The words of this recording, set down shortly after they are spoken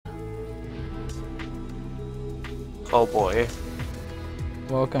Oh boy.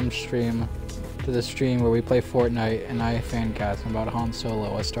 Welcome stream to the stream where we play Fortnite and I fancast about Han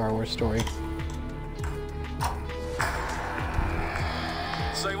Solo, a Star Wars story.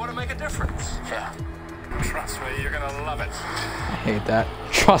 So you want to make a difference? Yeah. Trust me, you're gonna love it. I hate that.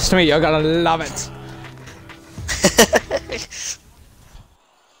 Trust me, you're gonna love it.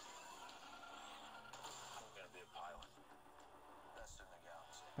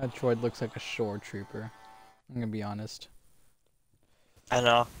 That droid looks like a shore trooper. I'm gonna be honest. I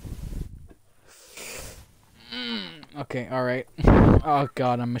know. Okay, alright. Oh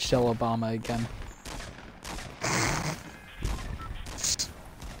god, I'm Michelle Obama again.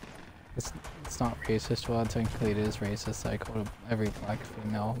 It's not racist. Well, technically it is racist. I call every black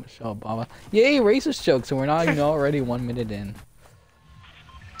female Michelle Obama. Yay, racist jokes, and we're not even already 1 minute in.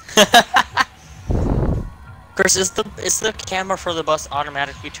 Chris, is the camera for the bus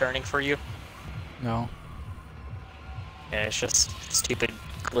automatically turning for you? No. Yeah, it's just stupid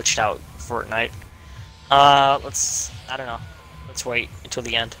glitched out Fortnite. I don't know. Let's wait until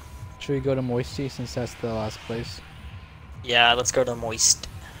the end. Should we go to Moisty since that's the last place? Yeah, let's go to Moist.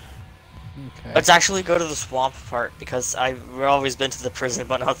 Okay. Let's actually go to the swamp part because we've always been to the prison,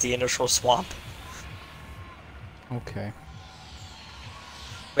 but not the initial swamp. Okay.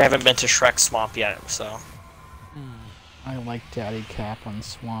 We haven't been to Shrek Swamp yet, so. I like Daddy Cap on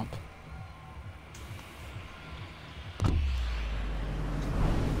Swamp.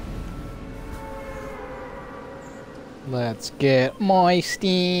 Let's get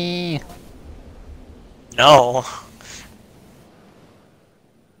moisty. No.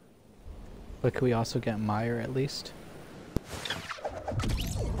 But could we also get Meyer at least?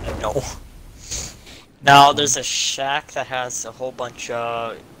 No. Now there's a shack that has a whole bunch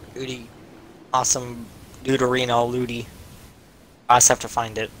of really awesome Deuterino looty. I just have to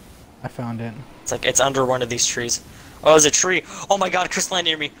find it. I found it. It's like it's under one of these trees. Oh, there's a tree. Oh my god, Chris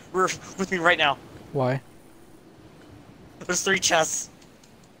landed near me. We're with me right now. Why? There's 3 chests.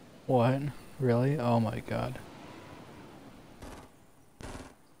 What? Really? Oh my god.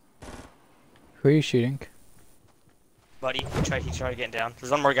 Who are you shooting? Buddy, he tried getting down. There's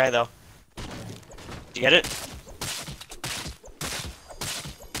one more guy though. Did you get it?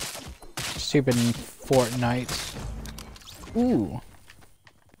 Stupid Fortnite. Ooh.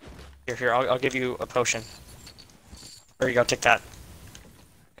 Here, I'll give you a potion. There you go, take that.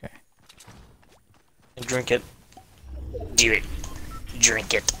 Okay. And drink it. Do it.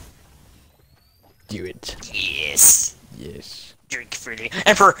 Drink it. Do it. Yes. Yes. Drink freely.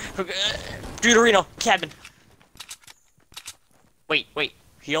 And for Deuterino, cabin. Wait.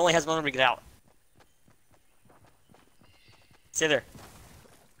 He only has 1 more to get out. Stay there.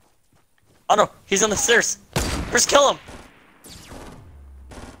 Oh no, he's on the stairs. Chris, kill him.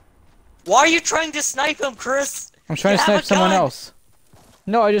 Why are you trying to snipe him, Chris? I'm trying to snipe someone else.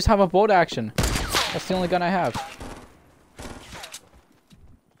 No, I just have a bolt action. That's the only gun I have.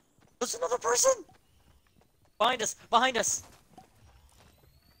 There's another person. Behind us. Behind us.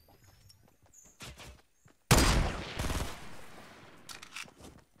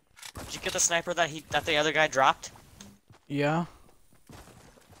 Did you get the sniper that the other guy dropped? Yeah.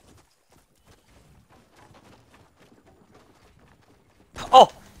 Oh!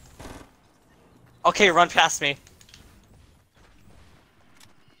 Okay, run past me.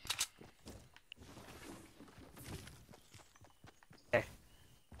 Okay.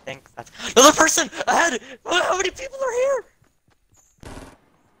 I think that's another person ahead! How many people are here?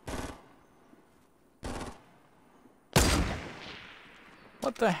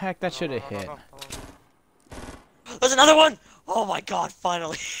 What the heck? That should have hit. There's another one! Oh my god,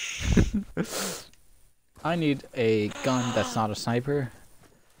 finally. I need a gun that's not a sniper.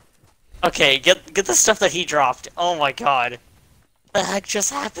 Okay, get the stuff that he dropped. Oh my god. What the heck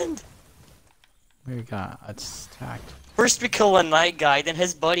just happened? We got attacked. First we kill a night guy, then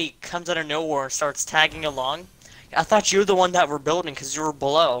his buddy comes out of nowhere and starts tagging along. I thought you were the one that were building because you were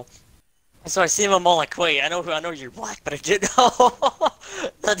below. And so I see him, I'm all like, wait, I know you're black, but I didn't know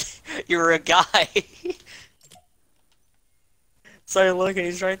that you were a guy. So I look and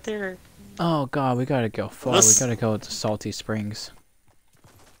he's right there. Oh god, we gotta go far. We gotta go to Salty Springs.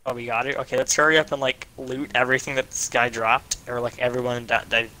 Oh, we got it? Okay, let's hurry up and, like, loot everything that this guy dropped. Or, like, everyone that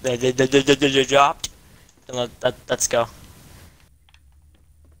dropped. And let's go.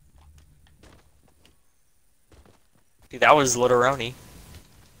 Dude, that was Literoni.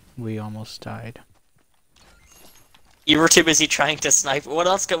 We almost died. You were too busy trying to snipe. What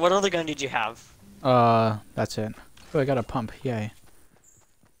other gun did you have? That's it. Oh, I got a pump. Yay.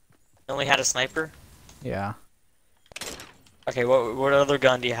 You only had a sniper? Yeah. Okay, what other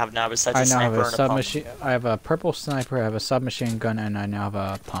gun do you have now besides I a now have sniper a and a pump? submachine. I have a purple sniper. I have a submachine gun, and I now have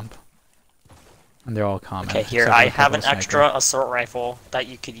a pump. And they're all common. Okay, here, except for I the have purple an sniper. extra assault rifle that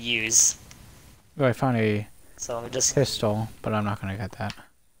you could use. Oh, I found a So let me just... pistol, but I'm not gonna get that.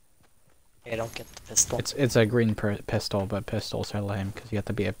 Yeah, don't get the pistol. It's a green pistol, but pistols are lame because you have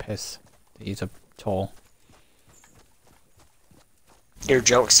to be a piss to use a tool. Your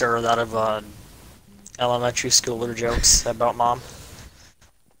jokes are that of elementary schooler jokes about mom.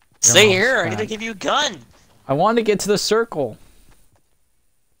 Stay mom's here, I need to bad. give you a gun! I want to get to the circle.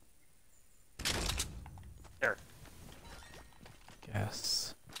 There.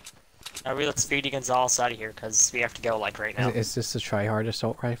 Yes. Now let's speedy Gonzalez out of here, because we have to go, like, right now. Is this a try-hard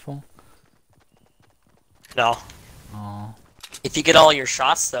assault rifle? No. Oh. If you get all your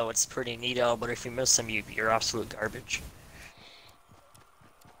shots, though, it's pretty neato, but if you miss them, you're absolute garbage.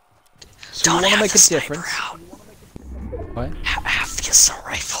 So you want to make a difference? Out. What? Have the assault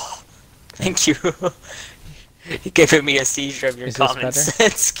rifle. Thank you. You're giving me a seizure of your Is this common better?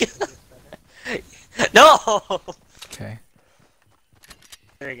 sense. No! Okay.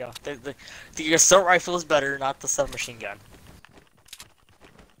 There you go. The assault rifle is better, not the submachine gun.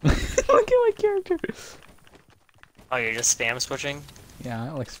 Look at my character. Oh, you're just spam switching? Yeah,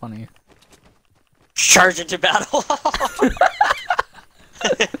 it looks funny. Charge into battle!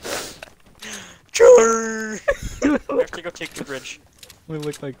 Charge! We have to go take the bridge. We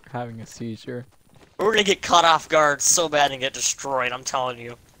look like we're having a seizure. We're gonna get caught off guard so bad and get destroyed, I'm telling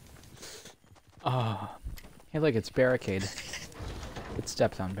you. Oh. Hey, look, it's barricade. It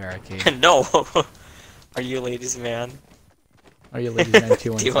stepped on barricade. No! Are you a ladies' man? Are you ladies man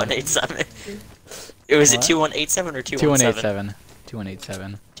 2187. It was it What? 2187 or 217? 2187.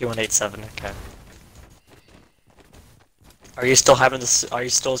 2187. 2187, okay. Are you still having this? Are you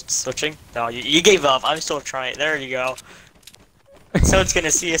still switching? No, you gave up. I'm still trying. There you go. Someone's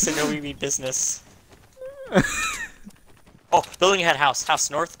gonna see us and know we mean business. Oh, building ahead, house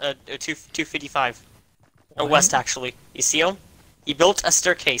north, 255. Or What? west, actually. You see him? He built a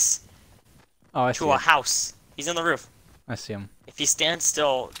staircase Oh, I see to a it. house. He's on the roof. I see him. If he stands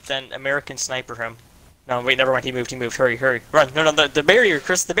still, then American sniper him. No, wait, never mind. He moved. Hurry. Run. No, the barrier,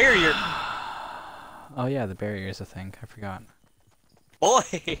 Chris, the barrier. Oh yeah, the barrier is a thing. I forgot. Boy.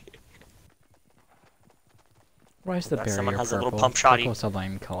 Why is the That barrier someone has a purple? little pump shotty. Purple's a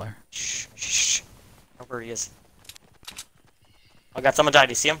lame color. Shh. Oh, where he is. I got someone died.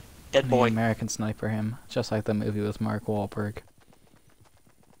 You see him? Dead The boy. American Sniper him, just like the movie with Mark Wahlberg.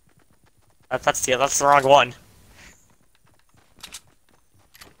 That's the wrong one.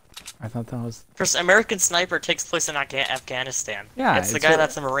 I thought that was. First, American Sniper takes place in Afghanistan. Yeah, it's the it's guy what-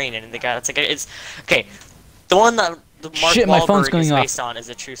 that's a Marine, and the guy that's it's okay. The one that the Mark Shit, my phone's Wahlberg going is off. based on is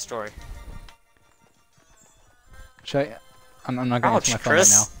a true story. Should I? I'm not gonna answer Ouch, my phone right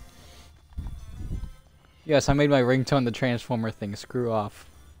Chris. now. Yes, I made my ringtone the Transformer thing. Screw off.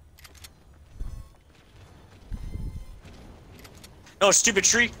 No, stupid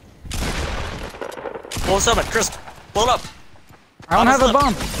tree. Blow us up, Chris. Blow it up. I don't have a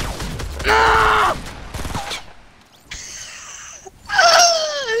bomb.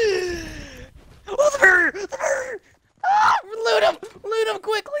 Oh, the barrier! The barrier! Ah, loot him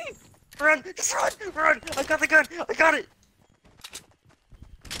quickly. Run! Just run! I got the gun! I got it!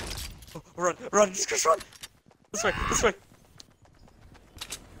 Oh, run! Just run! This way!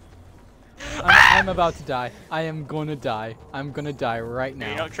 I'm about to die. I am gonna die. I'm gonna die right You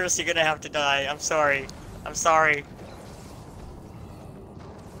know, now. Chris, you're gonna have to die. I'm sorry.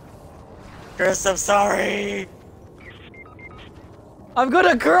 Chris, I'm sorry! I'm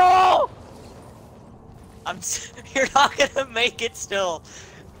gonna crawl. You're not gonna make it still!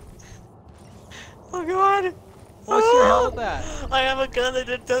 Oh god! What's your hell with that? I have a gun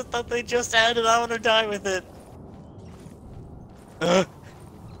that they just added. I want to die with it.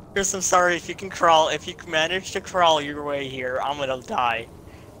 Chris, I'm sorry. If you can crawl, if you manage to crawl your way here, I'm gonna die.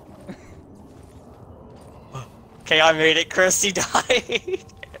 Okay, I made it. Chris, he died.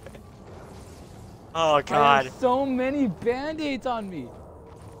 Oh I god. have so many band-aids on me.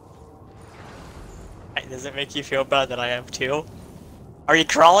 Does it make you feel bad that I have two? Are you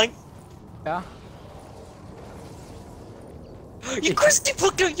crawling? Yeah. Chris,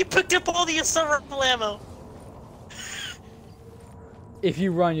 you picked up all the assault rifle ammo. If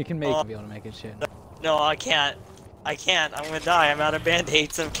you run, you can be able to make it. Shit. No, I can't. I'm gonna die. I'm out of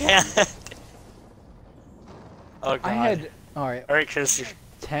band-aids. I can't. Oh god. I had Alright, Chris.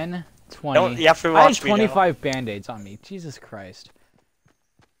 10, 20. Don't, you have to I had watch me now. 25 band-aids on me. Jesus Christ.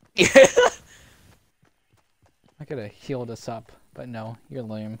 I could have healed us up, but no, you're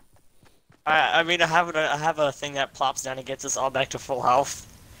lame. I mean, I have a thing that plops down and gets us all back to full health.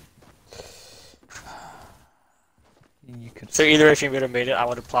 You could. So either if you would have made it, I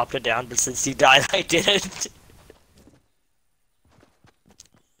would have plopped it down, but since you died, I didn't.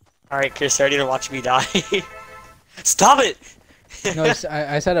 Alright, Chris, ready to watch me die? Stop it! No,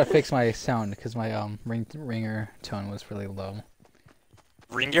 I said I fixed my sound because my ringer tone was really low.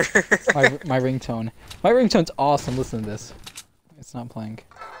 Ringer? my ringtone. My ringtone's awesome. Listen to this. It's not playing.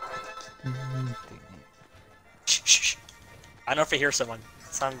 Shh, shh, shh. I don't know if I hear someone.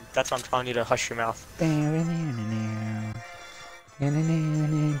 That's why I'm telling you to hush your mouth.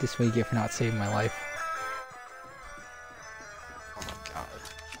 This what you get for not saving my life. Oh my god.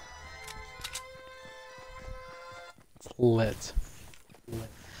 It's lit.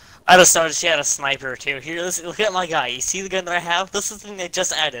 I just noticed she had a sniper too. Here, look at my guy. You see the gun that I have? This is the thing they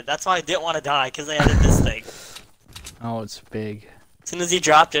just added. That's why I didn't want to die, because they added this thing. Oh, it's big. As soon as he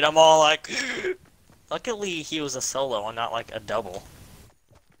dropped it, I'm all like... Luckily, he was a solo and not like a double.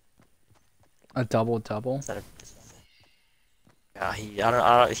 A double? Is that a... Yeah,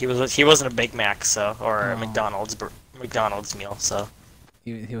 I don't, he wasn't a Big Mac, so, or a McDonald's meal, so.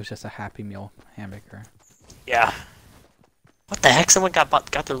 He was just a Happy Meal hamburger. Yeah. What the heck? Someone got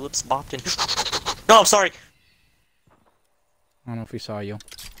their lips bopped in. No, I'm sorry. I don't know if he saw you.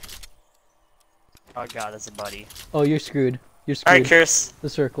 Oh god, that's a buddy. Oh, you're screwed. You're screwed. Alright, Chris. The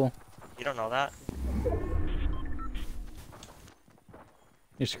circle. You don't know that?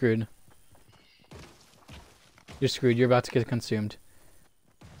 You're screwed. You're screwed. You're about to get consumed.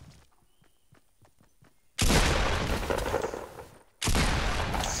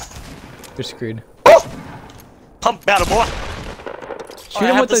 You're screwed. Pump battle, boy! Shoot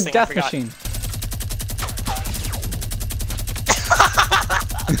him with the death machine.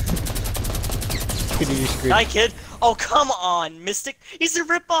 You're screwed. Hi, kid. Oh, come on, Mystic. He's a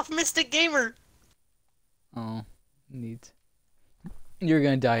rip-off Mystic Gamer. Oh, neat. You're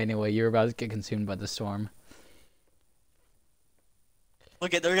gonna die anyway. You're about to get consumed by the storm.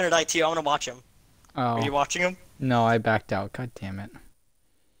 Look at, they're gonna die too. I wanna watch him. Oh. Are you watching him? No, I backed out. God damn it.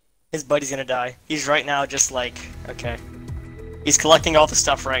 His buddy's gonna die. He's right now just like, okay. He's collecting all the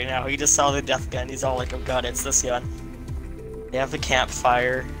stuff right now. He just saw the death gun. He's all like, oh god, it's this gun. They have the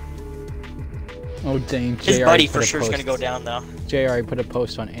campfire. Oh dang, His buddy for sure is gonna go down though. JR put a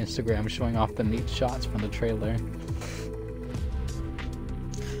post on Instagram showing off the neat shots from the trailer.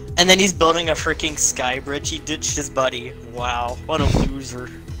 And then he's building a freaking sky bridge. He ditched his buddy. Wow, what a loser.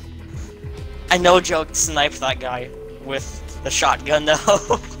 I no joke sniped that guy with the shotgun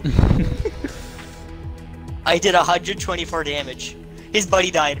though. I did 124 damage. His buddy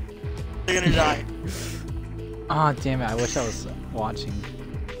died. They're gonna die. Ah, damn it, I wish I was watching.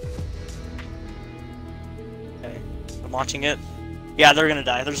 Okay, I'm watching it. Yeah, they're gonna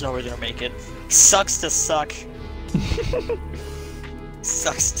die. There's no way they're gonna make it. Sucks to suck.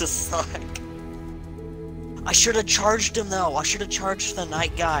 Sucks to suck. I should have charged him though. I should have charged the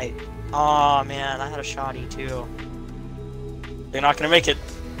night guy. Aw, man, I had a shotty too. They're not gonna make it.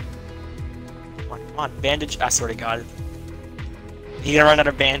 Come on, bandage. I swear to God. He's gonna run out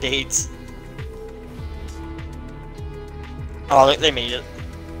of band-aids. Oh, they made it.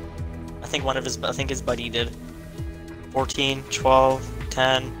 I think his buddy did. 14, 12,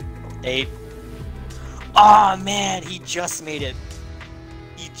 10, 8. Aw, man, he just made it.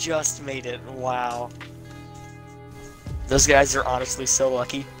 He just made it. Wow. Those guys are honestly so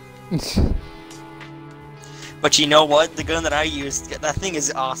lucky. But you know what? The gun that I used, that thing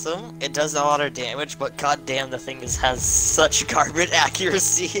is awesome. It does a lot of damage, but goddamn, the thing has such garbage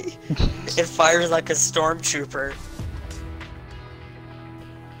accuracy. It fires like a stormtrooper.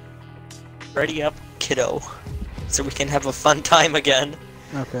 Ready up, kiddo. So we can have a fun time again.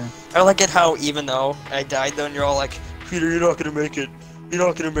 Okay. I like it how even though I died though, and you're all like, Peter, you're not gonna make it. You're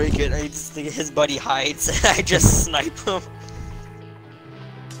not gonna make it. And I just think his buddy hides, and I just snipe him.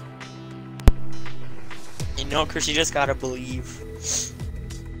 You know, Chris, you just gotta believe.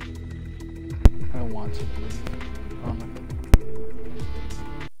 I don't want to believe.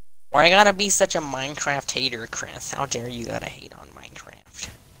 Why you gotta be such a Minecraft hater, Chris? How dare you gotta hate on Minecraft?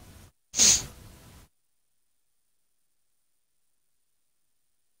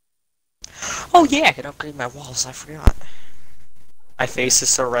 Oh yeah, I can upgrade my walls, I forgot. My face is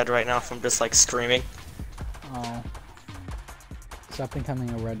so red right now from just like screaming. Oh. Stop becoming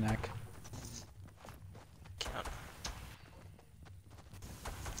a redneck.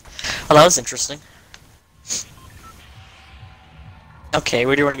 Well, that was interesting. Okay,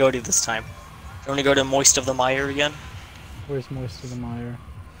 where do you want to go to this time? Do you want to go to Moist of the Mire again? Where's most of the mire?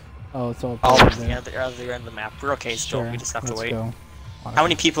 Oh, it's all Oh, over there. yeah, the other end of the map. We're okay still, Sure, we just have to let's wait. go. How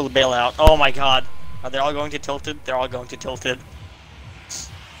many people bail out? Oh my god. Are they all going to Tilted? They're all going to Tilted.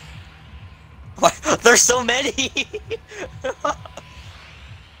 There's so many!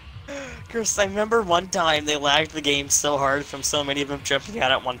 Chris, I remember one time they lagged the game so hard from so many of them jumping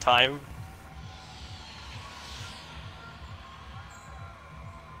out at one time.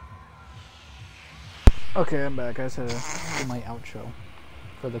 Okay, I'm back. I just had to do my outro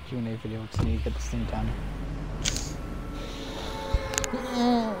for the Q&A video. Just need to get this thing done.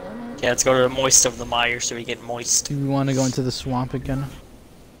 Yeah, let's go to the moist of the mire so we get moist. Do we want to go into the swamp again?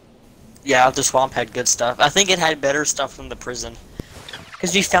 Yeah, the swamp had good stuff. I think it had better stuff than the prison.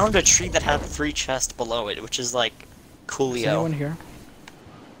 Because we found a tree that had 3 chests below it, which is like coolio. Is anyone here?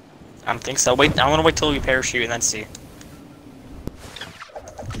 I don't think so. Wait, I want to wait till we parachute and then see.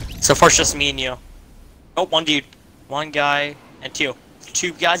 So far it's just me and you. Oh, one dude. One guy and 2.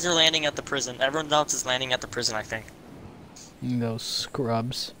 2 guys are landing at the prison. Everyone else is landing at the prison, I think. Those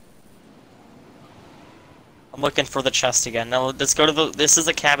scrubs. I'm looking for the chest again. Now let's go to the. This is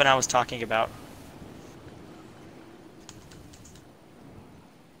the cabin I was talking about.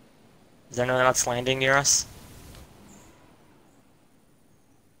 Is there anyone else landing near us?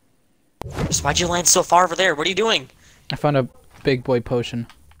 Chris, why'd you land so far over there? What are you doing? I found a big boy potion.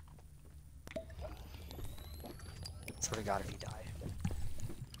 Swear to God if you die.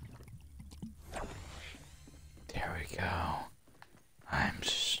 There we go. I'm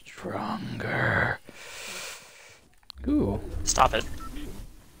stronger. Ooh. Stop it.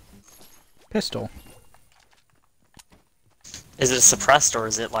 Pistol. Is it suppressed or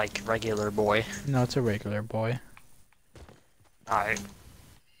is it like regular boy? No, it's a regular boy. Alright.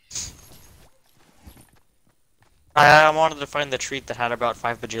 I wanted to find the treat that had about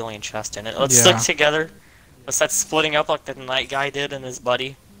 5 bajillion chests in it. Let's stick together. Let's start splitting up like the night guy did and his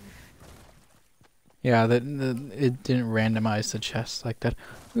buddy. Yeah, it didn't randomize the chest like that.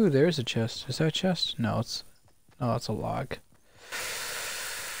 Ooh, there's a chest. Is that a chest? No, it's a log.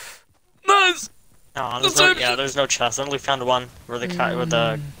 Nice. No, there's no chest. I only found one where the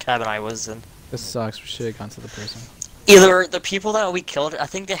cabin I was in. This sucks. We should have gone to the prison. Either the people that we killed, I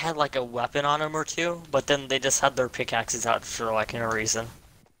think they had like a weapon on them or 2, but then they just had their pickaxes out for like no reason.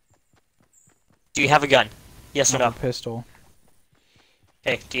 Do you have a gun? Yes or no? A pistol.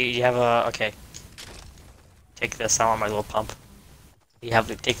 Hey, do you have a? Okay. Take this. I want my little pump. You have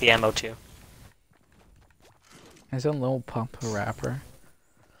to take the ammo too. Is that little pump a rapper?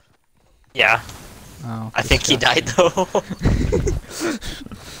 Yeah. Oh. I think he died though.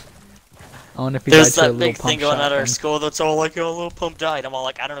 I wonder if he There's died to a that little big pump thing going at our shotgun. school that's all like, oh, Lil Pump died. I'm all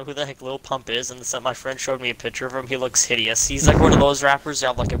like, I don't know who the heck Lil Pump is, and so my friend showed me a picture of him. He looks hideous. He's like one of those rappers that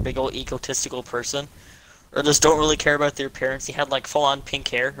have like a big old egotistical person, or just don't really care about their appearance. He had like full-on pink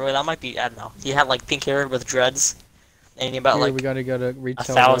hair. Well, that might be, I don't know. He had like pink hair with dreads, and he about Here, like we gotta go to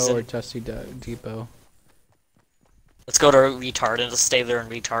Retail 1,000. Row or Dusty Depot. Let's go to Retard and just stay there in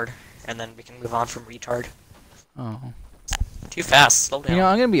Retard, and then we can move on from Retard. Oh. Too fast. Slow down. You know,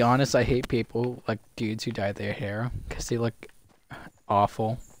 I'm gonna be honest. I hate people like dudes who dye their hair because they look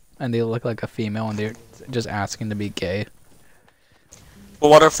awful and they look like a female and they're just asking to be gay.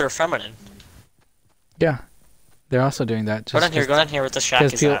 Well, what if they're feminine? Yeah, they're also doing that. Go down here with the shack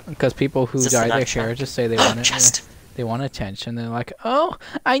is at. Because people who Is this the dye their nut hair shack? just say they want it. Chest. They want attention. They're like, oh,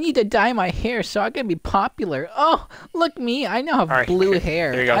 I need to dye my hair so I can be popular. Oh, look me, I now have Alright, blue here-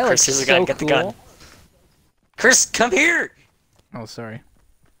 hair. here you go, I Chris, look here's the so gun, get the cool. gun. Chris, come here! Oh, sorry.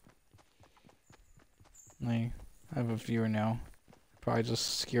 I have a viewer now. Probably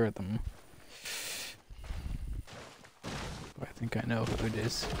just scared them. But I think I know who it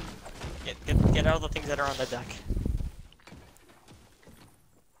is. Get out of the things that are on the deck.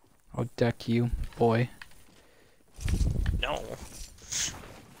 I'll deck you, boy. No.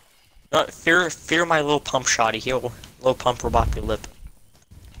 Fear my little pump shotty. He'll little pump will bop your lip.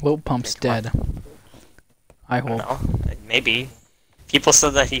 Lil Pump's Come dead. I I don't hope. know. Maybe. People said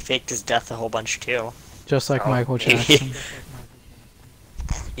that he faked his death a whole bunch too. Just like Oh, Michael maybe. Jackson.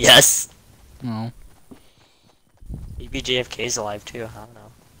 Yes. No. Maybe JFK's alive too. I don't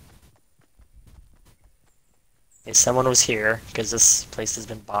know. If someone was here, because this place has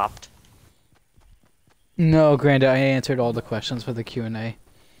been bopped. No, Granda, I answered all the questions for the Q&A.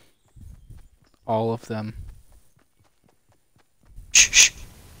 All of them. Shh, shh.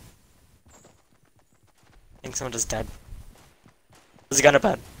 I think someone just dead. There's a gun up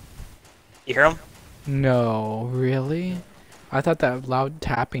bed. You hear him? No, really? I thought that loud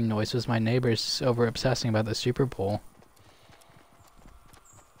tapping noise was my neighbors over obsessing about the Super Bowl.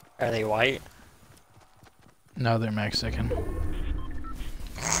 Are they white? No, they're Mexican.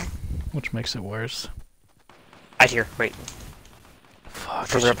 Which makes it worse. Right here. Wait. Fuck,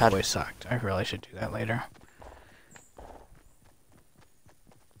 For I the should pad. voice act. I really should do that later.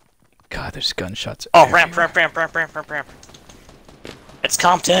 God, there's gunshots. Oh, everywhere. ramp. It's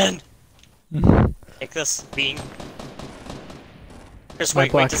Compton. Take this, bean. Just My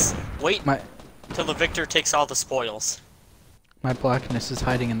wait, black- wait My till the victor takes all the spoils. my blackness is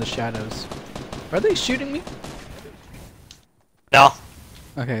hiding in the shadows. Are they shooting me? No,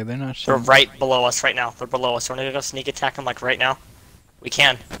 Okay, they're not they're shooting. right below us right now. They're below us. Wanna go sneak attack them like right now? We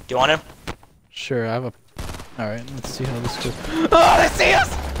can. Do you want to? Sure, I have a. All right, let's see how this goes. Oh, they see us!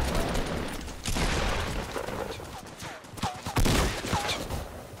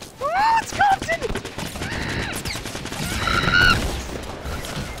 Oh, it's Compton!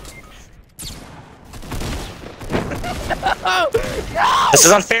 This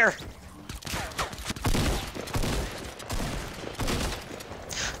is unfair.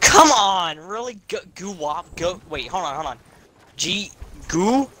 Come on, really? Goo wop? Go. Wait, hold on.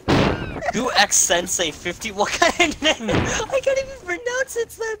 Goo X Sensei 50. What kind of name? I can't even pronounce it.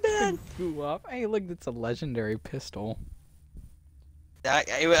 It's that bad. Goo up. Hey, look, it's a legendary pistol.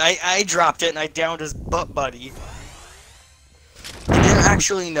 I dropped it and I downed his butt buddy. He didn't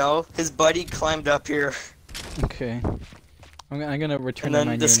actually know. His buddy climbed up here Okay. I'm gonna return and to the then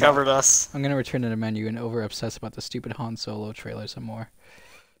menu. discovered us. I'm gonna return to the menu and over obsess about the stupid Han Solo trailer some more.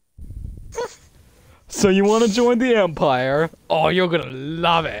 So you want to join the Empire? Oh, you're gonna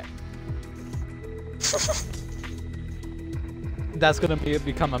love it. That's gonna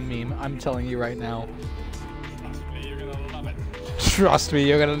become a meme. I'm telling you right now. Trust me,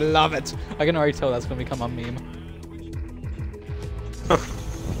 you're gonna love it. I can already tell that's gonna become a meme.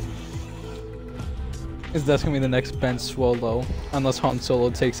 Is that's gonna be the next Ben Swallow? Unless Han Solo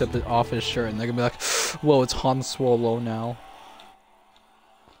takes up off his shirt and they're gonna be like, "Whoa, it's Han Swallow now."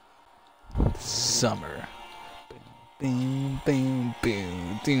 Summer. Boom, boom,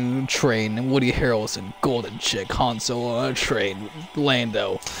 boom, boom. Train. Woody Harrelson, Golden Chick, Han Solo on a train.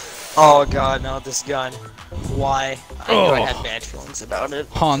 Lando. Oh god, no, this gun. Why? I knew I Oh. had bad feelings about it.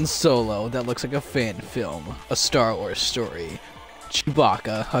 Han Solo, that looks like a fan film. A Star Wars story.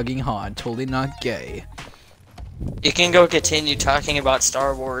 Chewbacca hugging Han, totally not gay. You can go continue talking about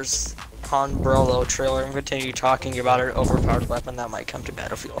Star Wars Han Brolo trailer and continue talking about an overpowered weapon that might come to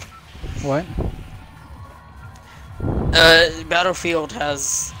Battlefield. What? Battlefield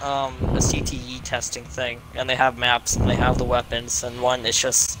has a CTE testing thing, and they have maps and they have the weapons, and one it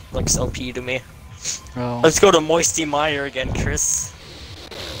just looks OP to me. Oh. Let's go to Moisty Mire again, Chris.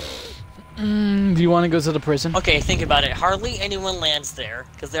 Do you want to go to the prison? Okay, think about it. Hardly anyone lands there,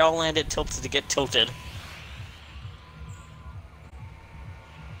 because they all land at tilted to get tilted.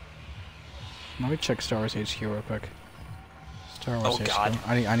 Let me check Star Wars HQ real quick. Star Wars Oh, HQ. God.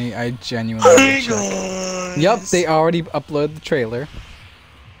 I genuinely need to check. Yep, they already uploaded the trailer.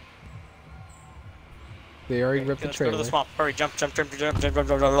 They already ripped the Let's go to trailer. the swamp. Hurry, jump.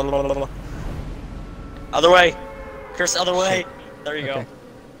 Other way. Chris, other way. There you Okay.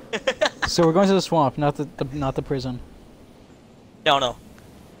 go. So we're going to the swamp, not the prison. No.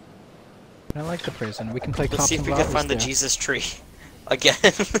 I like the prison. We can play Let's cops see if and we can robbers find the there. Jesus tree. Again.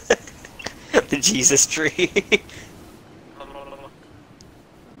 The Jesus tree. How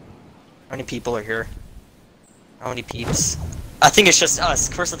many people are here? How many peeps? I think it's just us.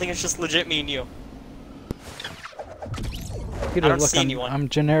 Chris, I think it's just legit me and you. Peter, don't look, see anyone. I'm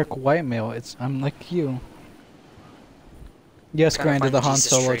generic white male. I'm like you. Yes, Gotta granted, find the the Han Jesus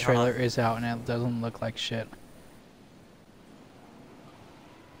Solo tree, hold trailer on. is out and it doesn't look like shit.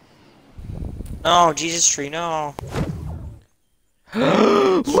 No, Jesus tree, no.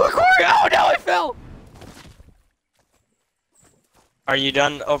 Look where! Oh no, I fell! Are you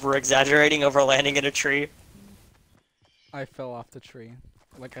done over exaggerating over landing in a tree? I fell off the tree.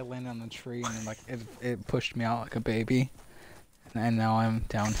 Like I landed on the tree and then, like it pushed me out like a baby. And now I'm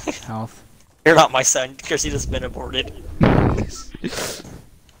down south. You're not my son, because he just been aborted. There's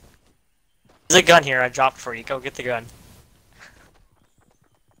a gun here I dropped for you. Go get the gun.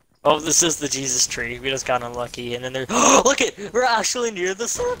 Oh, this is the Jesus tree. We just got unlucky, and then there. Oh, look it! We're actually near the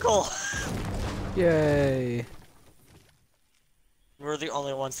circle. Yay! We're the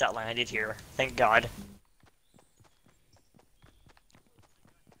only ones that landed here. Thank God.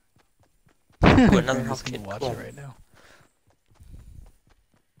 Ooh, another health kit. Watch Cool. it right now.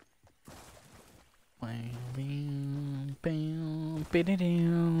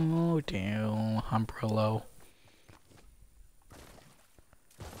 Umbrello.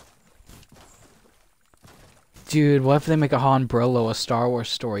 Dude, what if they make a Han Brolo a Star Wars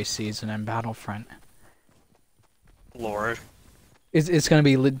story season in Battlefront? Lord. It's gonna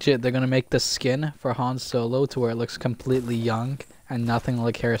be legit. They're gonna make the skin for Han Solo to where it looks completely young and nothing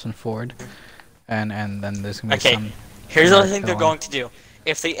like Harrison Ford, and then there's gonna be Okay, some. here's the nerd other thing they're villain. going to do.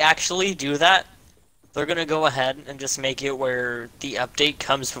 If they actually do that, they're gonna go ahead and just make it where the update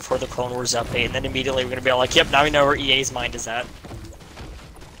comes before the Clone Wars update, and then immediately we're gonna be like, yep, now we know where EA's mind is at.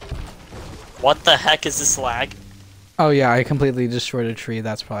 What the heck is this lag? Oh yeah, I completely destroyed a tree.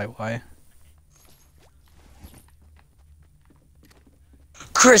 That's probably why.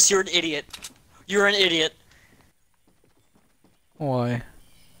 Chris, you're an idiot. You're an idiot. Why?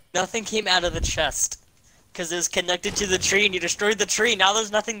 Nothing came out of the chest. Because it was connected to the tree and you destroyed the tree. Now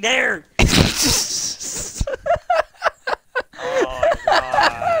there's nothing there. Oh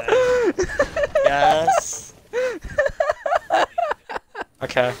god. Yes.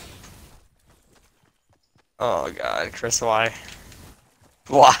 Okay. Oh god, Chris, why?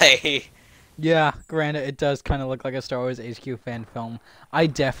 Why? Yeah, granted, it does kind of look like a Star Wars HQ fan film. I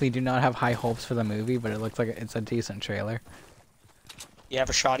definitely do not have high hopes for the movie, but it looks like it's a decent trailer. You have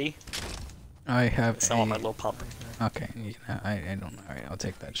a shoddy? I have It's not on my little pump. Okay, I don't know. Alright, I'll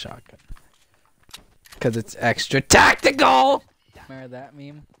take that shotgun. Because it's extra tactical! Remember that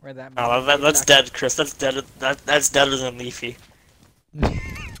meme? Where that meme Oh, that's dead, Chris. That's dead. That's deader than Leafy.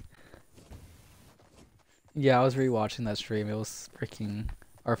 Yeah, I was rewatching that stream. It was freaking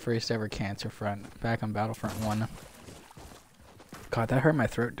our first ever Cancer Front back on Battlefront 1. God, that hurt my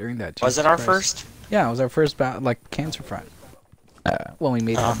throat during that. Was it our first? Yeah, it was our first Cancer Front. When we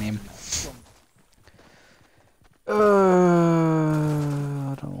made that meme. I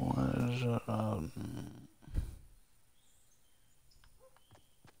don't want to shut up.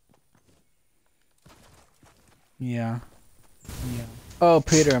 Yeah. Yeah. Oh,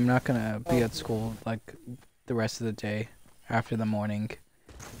 Peter, I'm not gonna be at school like the rest of the day after the morning.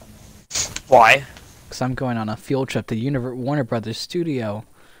 Why? Because I'm going on a field trip to Warner Brothers studio.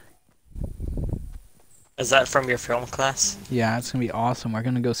 Is that from your film class? Yeah, it's gonna be awesome. We're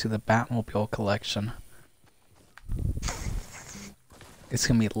gonna go see the Batmobile collection. It's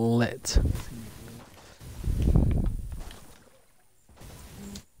gonna be lit.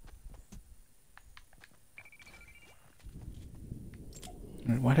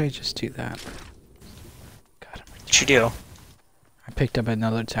 Why did I just do that? God, What'd you do? I picked up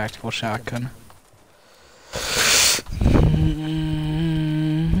another tactical shotgun.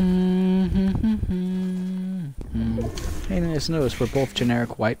 Hey, nice notice. We're both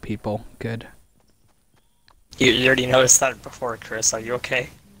generic white people. Good. You already noticed that before, Chris. Are you okay?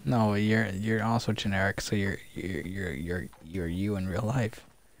 No, you're also generic. So you're you in real life,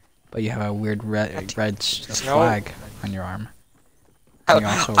 but you have a weird red flag on your arm. I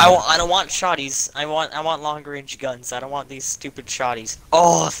don't want shotties. I want long range guns. I don't want these stupid shotties.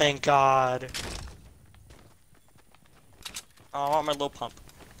 Oh, thank God. Oh, I want my low pump.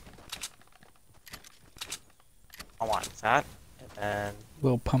 I want that, and then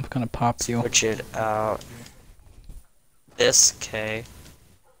Little pump gonna pop you. switch it out. This, okay,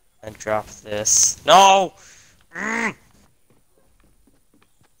 and drop this. No. Mm!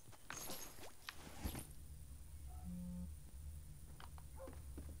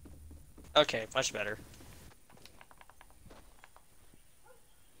 Okay, much better.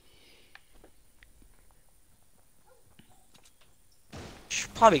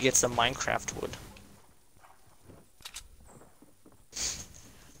 Should probably get some Minecraft wood.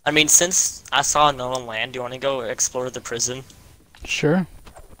 I mean, since I saw no one land, do you want to go explore the prison? Sure.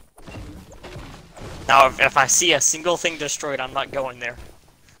 Now, if I see a single thing destroyed, I'm not going there.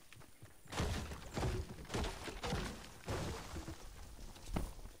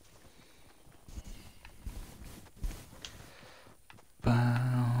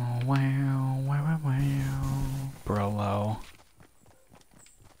 Bow, wow, wow, wow, wow. Brolo.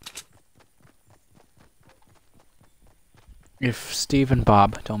 If Steve and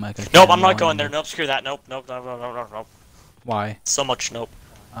Bob don't make a Nope, I'm not going there. Nope, screw that. Nope, nope, nope, nope, nope, nope, nope. Why? So much nope.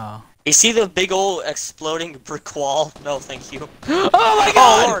 Oh. You see the big old exploding brick wall? No, thank you. Oh my Oh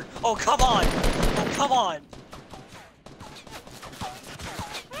god! lord! Oh come on! Oh come on!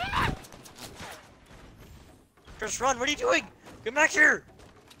 Chris, run! What are you doing? Get back here!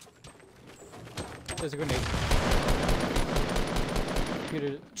 There's a grenade.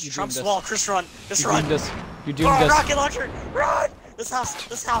 Peter, you Trump's doomed wall. us. Chris, run! Just You run! doomed us. You doomed Oh, us. rocket launcher! Run! This house!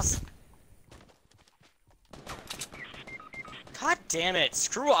 This house! God damn it!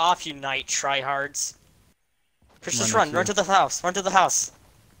 Screw off, you night tryhards! Chris, just run! Run to the house! Run to the house!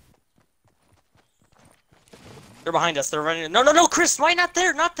 They're behind us. They're running. No, no, no, Chris! Why not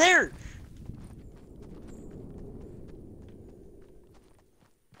there? Not there!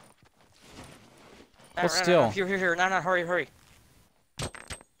 Hold still. Here, here, here. No, no, hurry, hurry.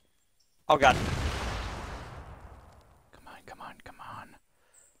 Oh god. Come on, come on, come on.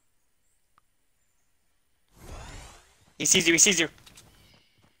 He sees you, he sees you.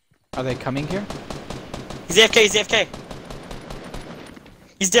 Are they coming here? He's AFK, he's AFK.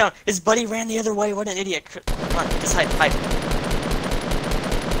 He's down. His buddy ran the other way. What an idiot. Come on, just hide, hide.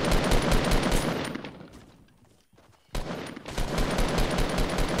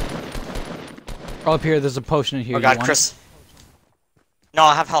 Oh, up here, there's a potion in here. Oh You god, want Chris. No,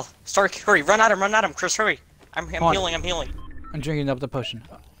 I have health. Stark, hurry, run at him, Chris, hurry. I'm healing, I'm healing. it? I'm drinking up the potion.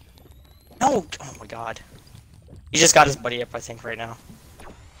 No! Oh my god. He just got his buddy up, I think, right now.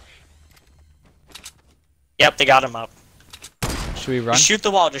 Yep, they got him up. Should we run? Just shoot the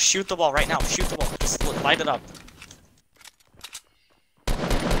wall right now. Shoot the wall, just light it up.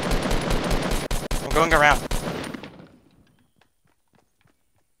 I'm going around.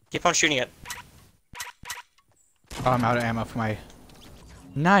 Keep on shooting it. Oh, I'm out of ammo for my...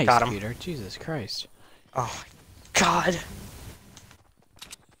 Nice, Got him. Peter. Jesus Christ. Oh my god.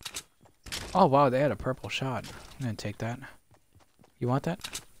 Oh, wow, they had a purple shot. I'm gonna take that. You want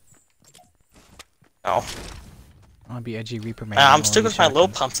that? No. I wanna be edgy Reaper man. I'm stuck with my low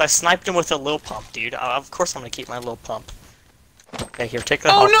pumps. I sniped him with a low pump, dude. Of course I'm gonna keep my low pump. Okay, here, take the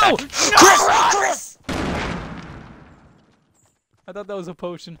health no! back. Chris! I thought that was a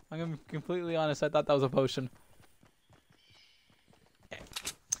potion. I'm gonna be completely honest. I thought that was a potion.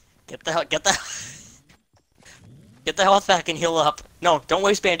 Get the health back and heal up. No, don't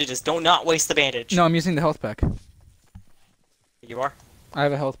waste bandages. Do not waste the bandage. No, I'm using the health pack. You are? I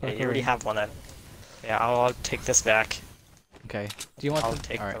have a health pack. Yeah, you already have one then. Yeah, I'll take this back. Okay. Do you want? I'll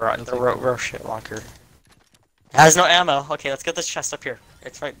take Alright, the rocket launcher. It has no ammo. Okay, let's get this chest up here.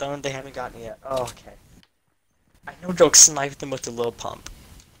 It's right down. They haven't gotten it yet. Oh, okay. I no joke sniped them with the low pump.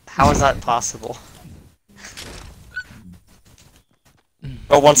 How is that possible?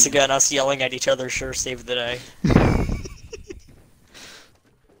 But once again, us yelling at each other sure saved the day.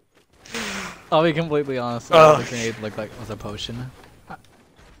 I'll be completely honest. The grenade looked like it was a potion.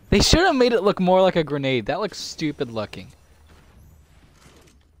 They should have made it look more like a grenade. That looks stupid looking.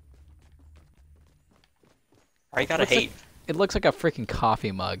 I gotta hate. It looks like a freaking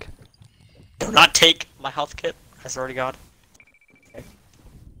coffee mug. Do not take my health kit. I swear to God. Okay.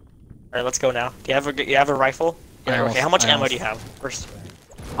 Alright, let's go now. Do you have a rifle? Yeah, okay, how much ammo do you have? First.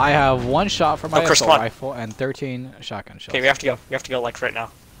 I have 1 shot for my Chris, assault rifle and 13 shotgun shells. Okay, we have to go. We have to go like right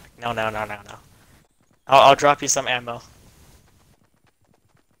now. No. I'll drop you some ammo.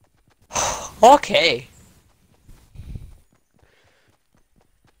 Okay.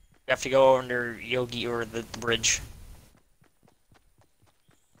 We have to go under Yogi or the bridge.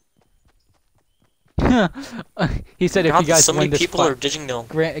 He said if God, you guys so win many this people fight, are ditching them.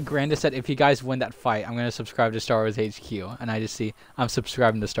 Granda said if you guys win that fight, I'm gonna subscribe to Star Wars HQ, and I just see I'm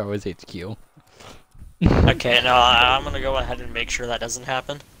subscribing to Star Wars HQ. Okay, no, I'm gonna go ahead and make sure that doesn't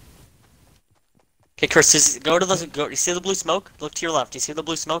happen. Okay, Chris, you see the blue smoke? Look to your left. You see the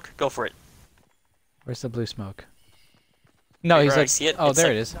blue smoke? Go for it. Where's the blue smoke? No, Right he's where I like, see it, oh, it's there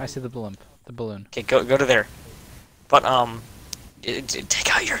like- it is. I see the balloon. The balloon. Okay, go to there. But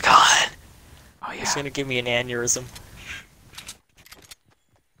take out your gun. Oh yeah. It's gonna give me an aneurysm.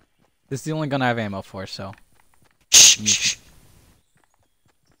 This is the only gun I have ammo for, so. Shh.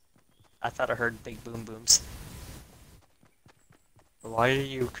 I thought I heard big boom booms. Why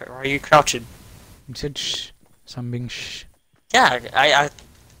are you crouching? You said shh. So I'm being shh. Yeah,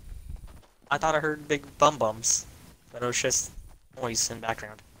 I thought I heard big bum bums, but it was just noise in the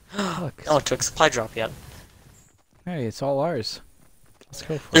background. Look. Oh, it took supply drop yet. Hey, it's all ours. Let's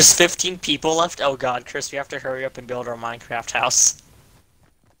go for There's it. 15 people left. Oh god, Chris, we have to hurry up and build our Minecraft house.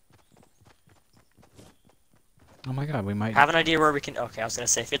 Oh my god, we might. Have an idea where we can. Okay, I was gonna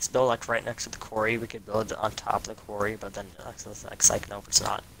say if it's built like right next to the quarry, we could build it on top of the quarry, but then it's like psych. No, it's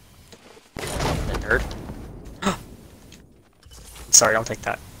not. The nerd. Sorry, don't take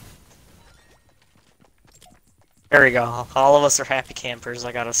that. There we go. All of us are happy campers.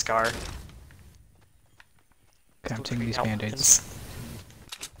 I got a scar. Okay, I'm taking these band-aids.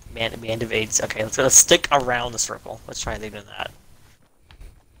 Band-aids. Okay, let's stick around the circle. Let's try leaving that.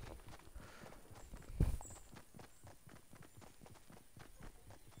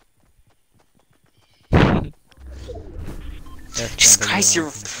 Jesus Christ, you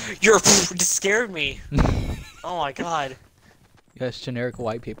just scared me. Oh my god. Yes, generic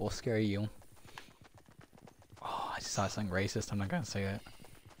white people scare you. Oh, I just saw something racist. I'm not gonna say it.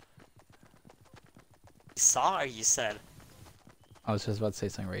 You saw or you said? I was just about to say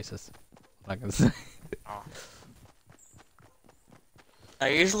something racist. I'm not gonna say. Oh.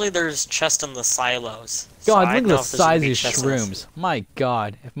 Usually there's chest in the silos. God, so look at the size of these shrooms. My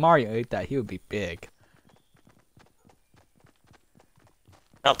god, if Mario ate that, he would be big.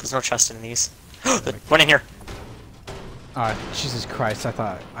 Nope, there's no chest in these. One in here. Jesus Christ!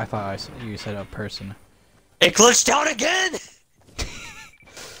 You said a person. It glitched out again!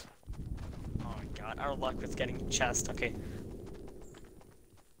 Oh my god, our luck with getting chest, okay.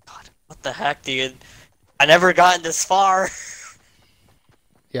 God, what the heck, dude? I never gotten this far.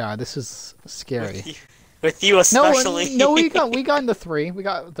 Yeah, this is scary. With you especially. No, we got into 3. We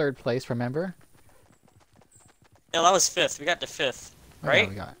got 3rd place. Remember? No, that was 5th. We got to 5th, right?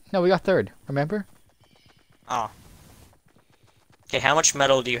 We got 3rd. Remember? Oh. Okay, how much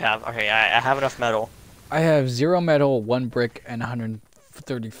metal do you have? Okay, I have enough metal. I have 0 metal, 1 brick, and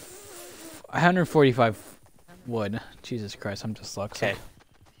 145 wood. Jesus Christ, I'm dyslexic. Okay.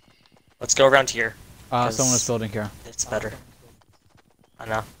 Let's go around here. Someone was building here. It's better. I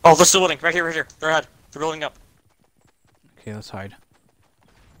know. Oh, they're still building. Right here, right here. They're ahead. They're building up. Okay, let's hide.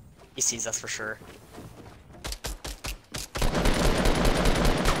 He sees us for sure.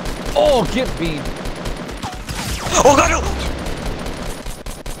 Oh, get beamed. Oh god, no!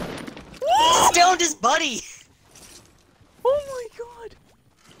 He downed his buddy! Oh my god.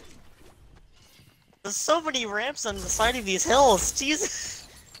 There's so many ramps on the side of these hills. Jesus.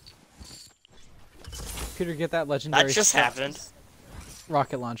 Peter, get that legendary. That just happened.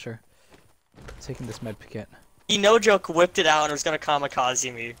 Rocket launcher. Taking this med kit. He no joke whipped it out and was gonna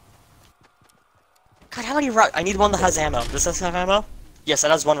kamikaze me. God, how many I need one that has ammo. Does this have ammo? Yes,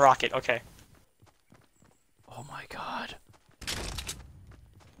 it has 1 rocket. Okay. Oh my god.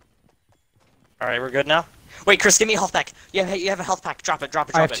 Alright, we're good now? Wait, Chris, give me a health pack. You have a health pack. Drop it, drop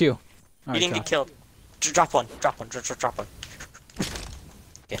it, drop I have it. 2. You didn't get killed. Drop one. Drop one. Drop one.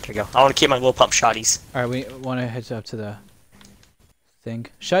 Yeah, there we go. I want to keep my little pump shotties. Alright, we want to head up to the thing.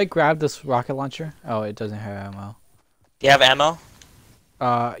 Should I grab this rocket launcher? Oh, it doesn't have ammo. Do you have ammo?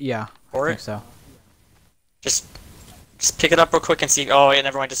 Yeah. Or I think so. Just pick it up real quick and see. Oh, yeah,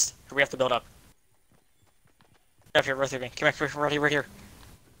 never mind. Just we have to build up. Come here, right here, man. Come here, right here.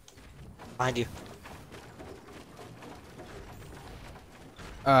 Behind you.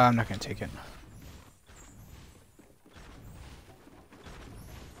 I'm not gonna take it.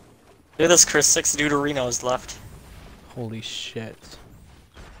 Look at this, Chris. 6 Deuterinos left. Holy shit.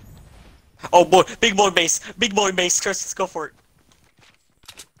 Oh boy, big boy base, Chris. Let's go for it.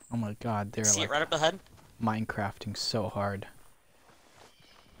 Oh my god, they're See like it right up ahead. Minecrafting so hard.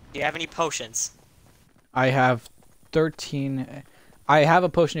 Do you have any potions? I have 13. I have a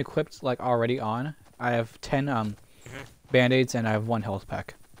potion equipped like already on. I have 10 band-aids and I have 1 health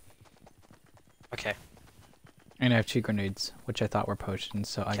pack. Okay. And I have 2 grenades, which I thought were potions,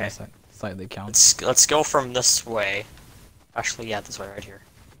 so I guess that slightly counts. Let's go from this way. Actually, yeah, this way right here.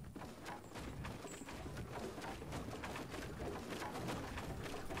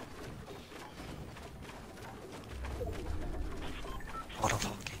 Hold on,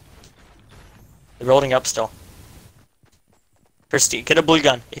 okay. They're building up still. Christy, get a blue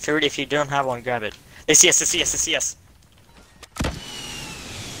gun. If you don't have one, grab it. They see us, they see us, they see us.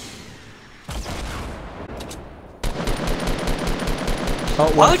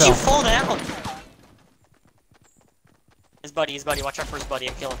 Oh, Why would you fall down? His buddy, watch out for his buddy,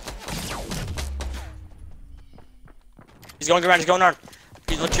 I'm killing. He's going around, Look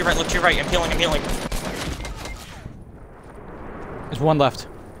to your right, I'm healing. There's 1 left.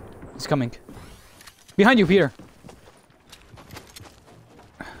 He's coming. Behind you, Peter.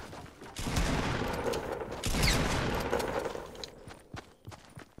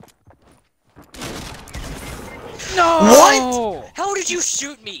 No! What? How did you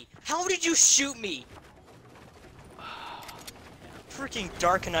shoot me? Freaking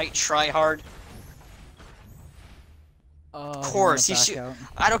Dark Knight tryhard. Of course, you shoot.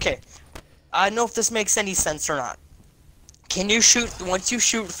 Okay. I don't know if this makes any sense or not. Can you shoot, once you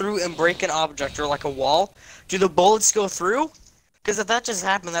shoot through and break an object or like a wall, do the bullets go through? Because if that just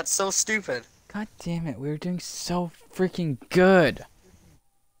happened, that's so stupid. God damn it, we were doing so freaking good.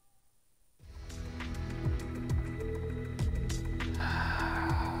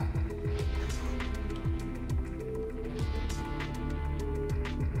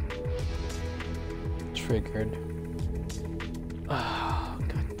 Triggered. Oh,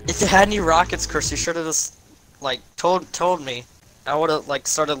 God. If you had any rockets, Chris, you should have just, like, told me. I would have, like,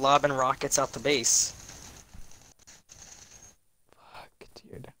 started lobbing rockets out the base. Fuck,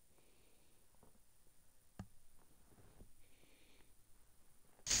 dude.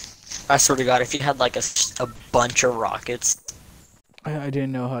 I swear to God, if you had, like, a bunch of rockets. I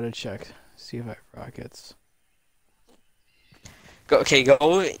didn't know how to check. See if I have rockets. Go,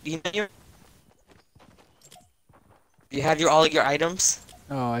 you have all your items?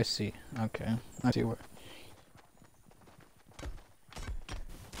 Oh, I see. Okay. I see where.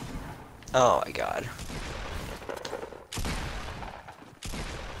 Oh my God.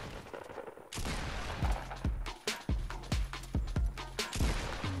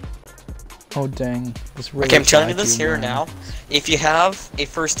 Oh dang. This really Okay, I'm telling you this wacky, here man. now. If you have a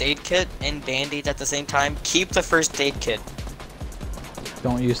first aid kit and band-aids at the same time, keep the first aid kit.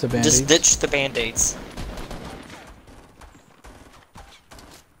 Don't use the Just band-aids. ditch the band-aids.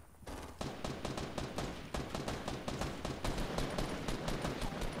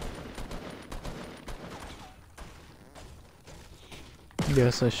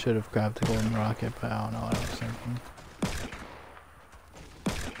 Guess I should have grabbed the golden rocket, but I don't know what I was thinking.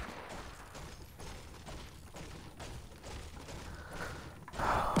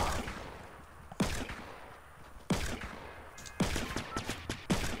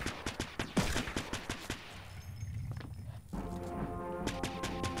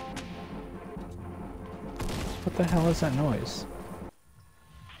 What the hell is that noise?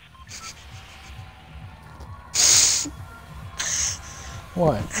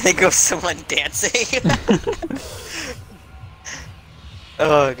 What? I think it was someone dancing.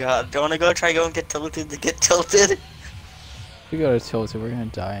 Oh god, do you wanna go try and get tilted to get tilted? If we go to tilted, we're gonna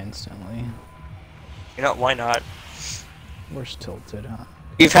die instantly. You know, why not? Where's tilted, huh?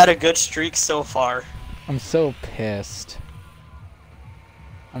 You've had a good streak so far. I'm so pissed.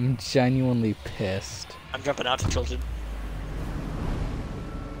 I'm genuinely pissed. I'm jumping out to tilted.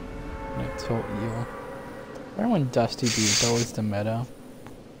 I told you. Remember when Dusty beat that was the meta?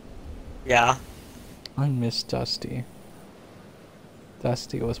 Yeah. I miss Dusty.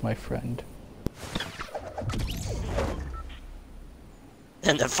 Dusty was my friend.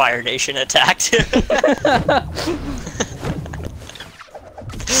 And the Fire Nation attacked.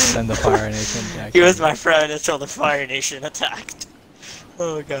 Then the Fire Nation attacked. He was my friend until the Fire Nation attacked.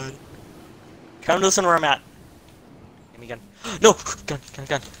 Oh god. Come listen where I'm at. Give me gun. No! Gun.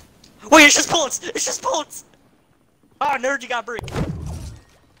 Wait, it's just bullets! It's just bullets! Oh, nerd, you got break.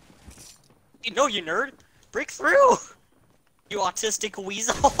 You know you nerd. Break through! You autistic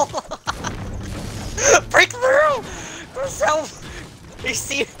weasel. Break through! Yourself! You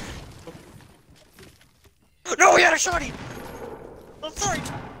see? No, we had a shotty! I'm sorry!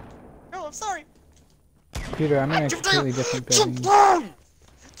 No, I'm sorry! Peter, I'm in a completely different building. Jump down!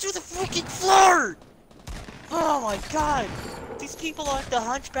 To the freaking floor! Oh my god! These people like the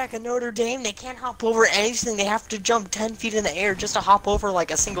Hunchback of Notre Dame, they can't hop over anything. They have to jump 10 feet in the air just to hop over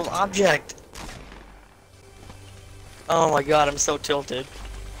like a single object. Oh my god, I'm so tilted.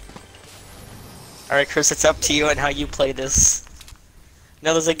 Alright, Chris, it's up to you and how you play this.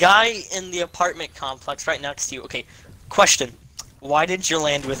 Now, there's a guy in the apartment complex right next to you. Okay, question. Why didn't you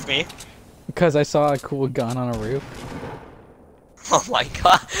land with me? Because I saw a cool gun on a roof. Oh my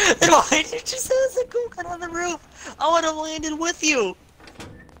god. Then why did you say there's a cool gun on the roof? I would have landed with you.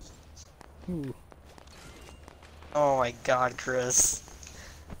 Ooh. Oh my god, Chris.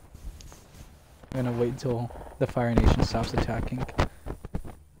 I'm gonna wait till the Fire Nation stops attacking.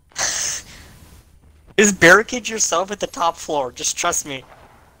 Just barricade yourself at the top floor. Just trust me.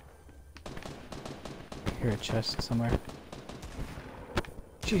 I hear a chest somewhere.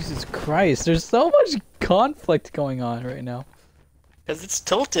 Jesus Christ, there's so much conflict going on right now. Because it's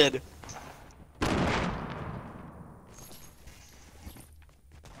tilted.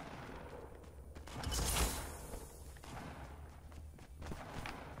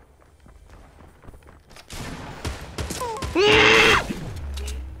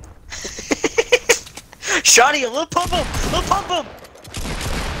 Shotty, little pump him! Little pump him!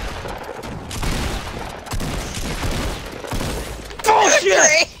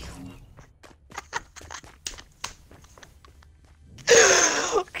 Bullshit!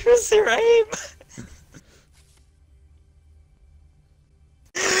 Chris, your aim!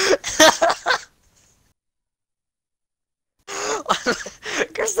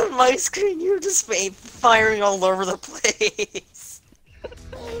 Chris, on my screen, you're just firing all over the place.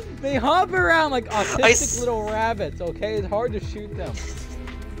 They hop around like autistic little rabbits, okay? It's hard to shoot them.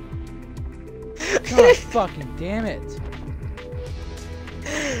 God fucking damn it.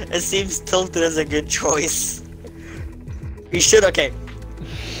 It seems tilted as a good choice. We should, okay.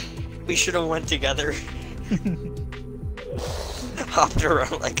 We should have went together. Hopped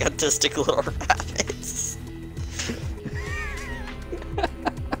around like autistic little rabbits.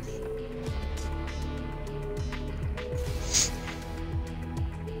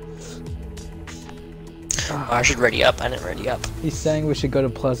 Oh, I should ready up. I didn't ready up. He's saying we should go to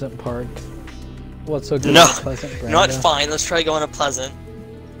Pleasant Park. What's so good No, about Pleasant, Branda? not fine. Let's try going to Pleasant.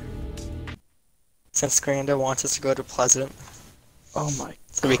 Since Granda wants us to go to Pleasant. Oh my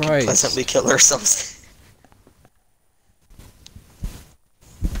So we can Christ. pleasantly kill ourselves.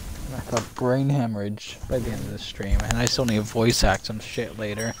 I thought brain hemorrhage by the end of the stream, and I still need to voice act some shit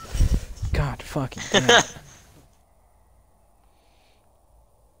later. God fucking damn it.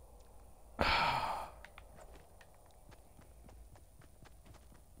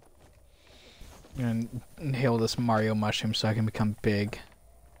 inhale this Mario mushroom so I can become big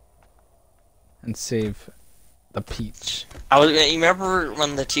and save the peach. You remember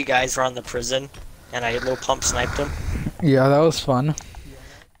when the two guys were on the prison and I low pump sniped them? Yeah, that was fun.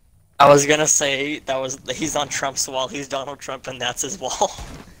 I was gonna say he's on Trump's wall, he's Donald Trump, and that's his wall.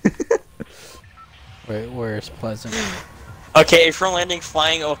 Wait, where's Pleasant? Okay, if we're landing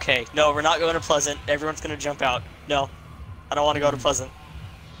flying, okay. No, we're not going to Pleasant. Everyone's gonna jump out. No, I don't want to go to Pleasant.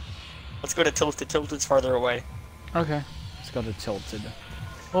 Let's go to Tilted. Tilted's farther away. Okay, let's go to Tilted.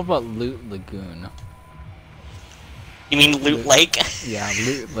 What about Loot Lagoon? You mean Loot Lake? Yeah,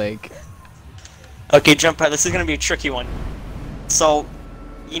 Loot Lake. Okay, jump out. This is gonna be a tricky one. So,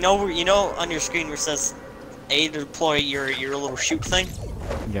 you know on your screen where it says A to deploy your little shoot thing?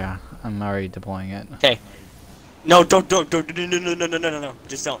 Yeah, I'm already deploying it. Okay. No, don't, no,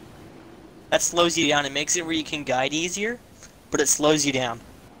 just don't. That slows you down. It makes it where you can guide easier, but it slows you down.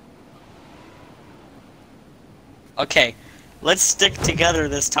 Okay, let's stick together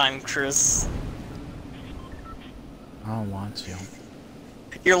this time, Chris. I don't want to.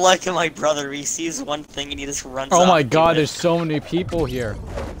 You're like my brother. He sees one thing and he just runs Oh off my to god, it. there's so many people here.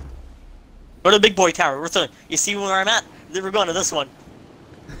 Go to the big boy tower. You see where I'm at? Then we're going to this one.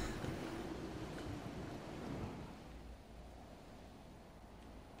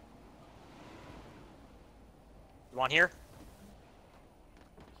 You want here?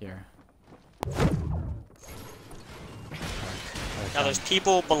 Here. Now there's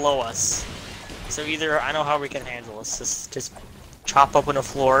people below us. So either I know how we can handle this. Just chop up on the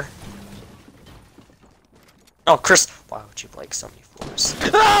floor. Oh, Chris! Why would you like so many floors?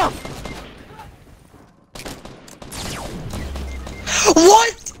 Ah!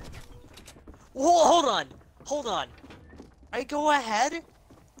 What? Whoa, hold on. I go ahead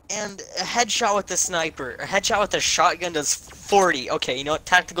and a headshot with the sniper. A headshot with the shotgun does 40. Okay, you know what?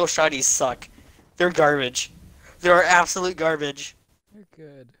 Tactical shotties suck. They're garbage. They're absolute garbage. You're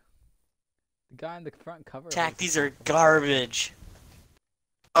good. The guy in the front cover. These are garbage.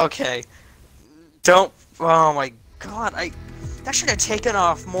 Okay. Don't. Oh my god. That should have taken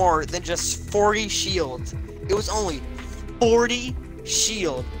off more than just 40 shields. It was only 40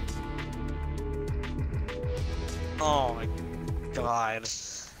 shield. Oh my god.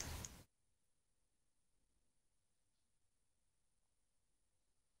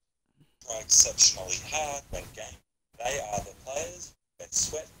 Exceptionally hard when game. They are the players with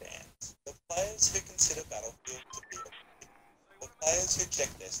sweatbands, the players who consider Battlefield to be the players who check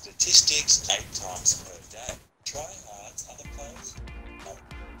their statistics 8 times per day. Tryhards are the players who know.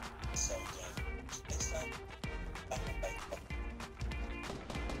 So yeah, next time,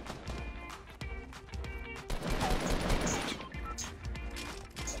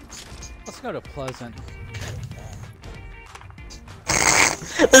 Let's go to Pleasant.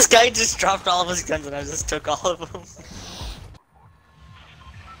 This guy just dropped all of his guns and I just took all of them.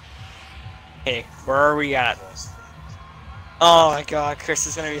 Hey, where are we at? Oh my god, Chris,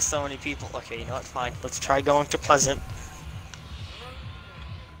 there's gonna be so many people. Okay, you know what, fine. Let's try going to Pleasant.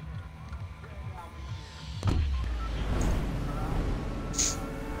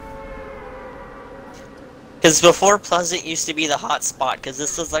 Because before Pleasant used to be the hot spot, because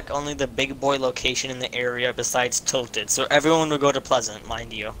this was like only the big boy location in the area besides Tilted, so everyone would go to Pleasant,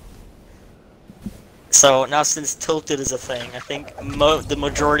 mind you. So now since Tilted is a thing, I think the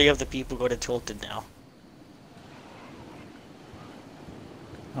majority of the people go to Tilted now.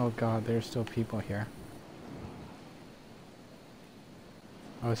 Oh god, there's still people here.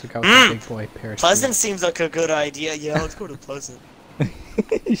 Oh, it's a guy with a big boy parachute. Pleasant seems like a good idea. Yeah, let's go to Pleasant.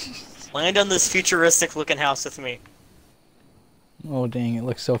 Land on this futuristic looking house with me. Oh dang, it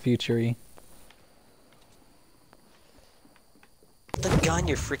looks so future-y. The gun,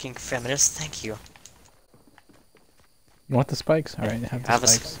 you freaking feminist. Thank you. You want the spikes? Alright, have the Have a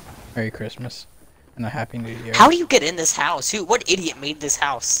spikes. Merry Christmas. And a Happy New Year. How do you get in this house? What idiot made this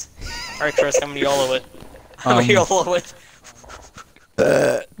house? Alright, Chris, I'm gonna YOLO it. I'm gonna YOLO it.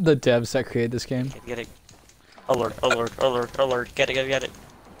 The devs that created this game. Get it. Alert, alert, alert, alert. Get it.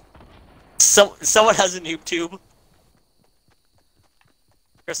 Someone has a noob tube.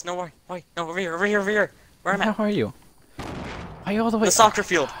 Chris, no worry. Wait, no, over here. Where am I? How are you? Why are you all the way? The soccer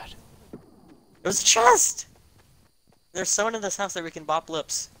field. God. It was a chest! There's someone in this house that we can bop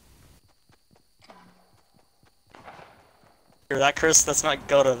lips. Hear that, Chris? Let's not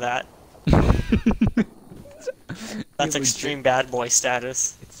go to that. That's extreme bad boy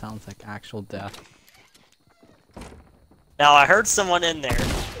status. It sounds like actual death. Now, I heard someone in there.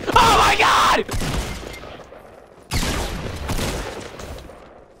 Oh my god!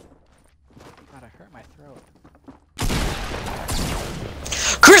 God, I hurt my throat.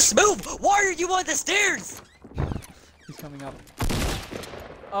 Chris! Chris, move! Why are you on the stairs? He's coming up.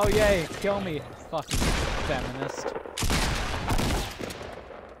 Oh yay, kill me, fucking feminist.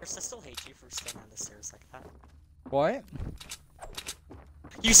 Chris, I still hate you for staying on the stairs like that. What?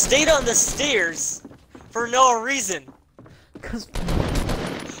 You stayed on the stairs for no reason. Cause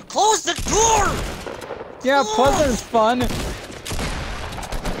Close the door! yeah, Pleasant's fun.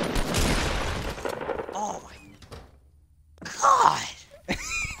 Oh my god!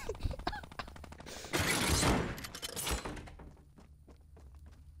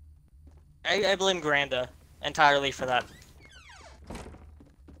 I blame Granda entirely for that.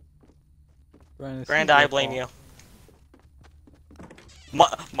 Granda, I blame you.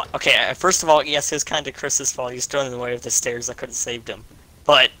 Okay, first of all, yes, it was kind of Chris's fault. He was thrown in the way of the stairs. I could have saved him.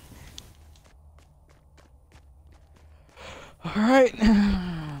 But... Alright.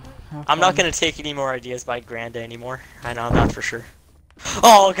 I'm not gonna take any more ideas by Granda anymore. I know that for sure.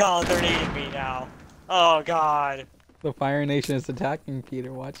 Oh god, they're needing me now. Oh god. The Fire Nation is attacking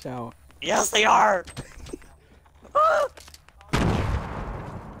Peter, watch out. Yes, they are!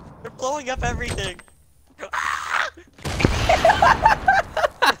 They're blowing up everything.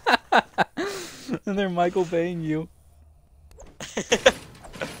 And they're Michael Baying you.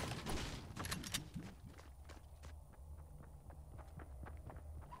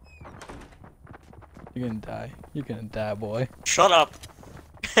 You're gonna die. You're gonna die, boy. Shut up.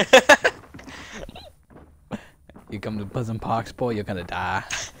 You come to Pleasant Park, boy, you're gonna die.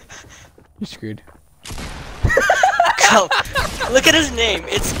 You're screwed. Go. Look at his name.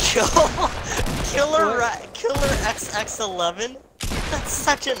 It's Killer XX11. That's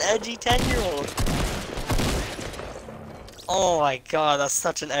such an edgy 10-year-old. Oh my god, that's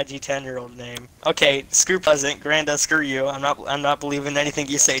such an edgy 10-year-old name. Okay, screw Pleasant, Granda, screw you. I'm not believing anything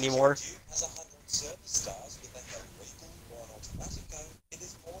you say anymore. Has 100 service stars with a legal or an automatic go. It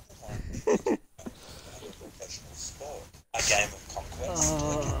is more than likely a professional sport. A game of conquest.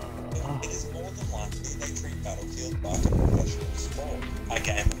 It is more than likely they treat Battlefield like a professional sport. A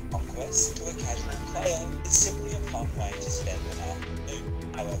game of conquest to a casual player is simply a fun way to spend an afternoon.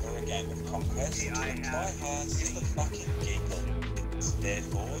 However, a game of conquest to a tryhard is the fucking geek Olympics.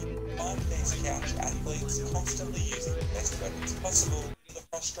 Therefore, find these couch athletes constantly using the best weapons possible for the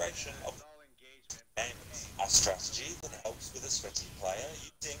frustration of gamers. A strategy that helps with a sweaty player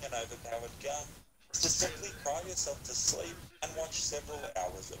using an overpowered gun is to simply cry yourself to sleep and watch several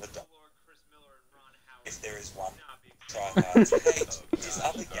hours of a documentary. If there is one tryhards hate, it is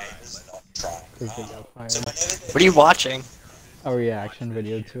other gamers not trying hard. So whenever What are you watching? A reaction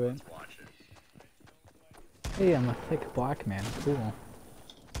video to it. Hey, I'm a thick black man. Cool.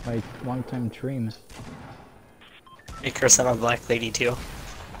 My long-time dream. Hey Chris, I'm a black lady too.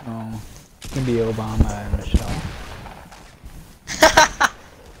 Oh, it's gonna be Obama and Michelle.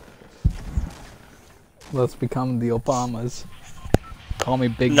 Let's become the Obamas. Call me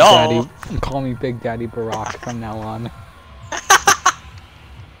Big No. Daddy. Call me Big Daddy Barack from now on.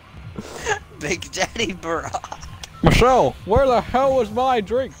 Big Daddy Barack. Michelle, where the hell is my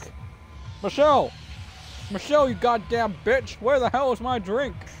drink? Michelle! Michelle, you goddamn bitch! Where the hell is my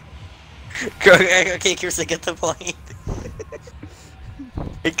drink? Okay, Chris, I get the point.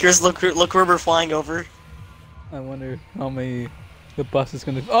 Hey Chris, look where we're flying over. I wonder how many the bus is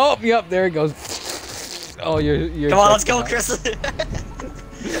gonna. Oh, yep, there it goes. Oh, you're. Come on, let's go, Chris.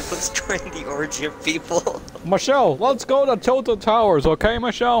 Let's join the orgy of people. Michelle, let's go to Tilted Towers, okay,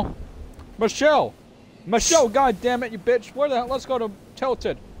 Michelle? Michelle, Michelle, goddamn it, you bitch! Where the hell? Let's go to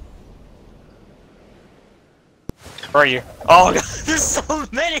Tilted. Where are you? Oh god, there's so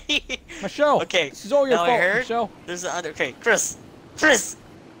many. Michelle. Okay, This is all your now I fault, heard Michelle. There's the other. Okay, Chris.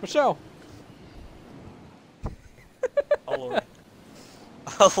 Michelle. Oh lord.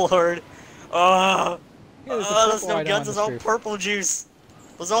 Oh lord. Oh. Yeah, there's a Oh, that's purple no item guns. on It's the all screen. purple juice.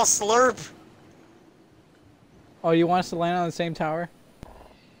 It was all slurp. Oh, you want us to land on the same tower?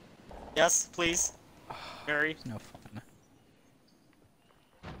 Yes, please. Mary. No fun.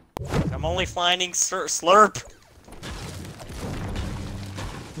 I'm only finding slurp.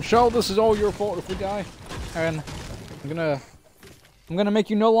 Michelle, this is all your fault if we die. And I'm gonna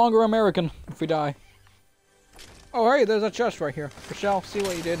make you no longer American if we die. Oh, hey, there's a chest right here. Michelle, see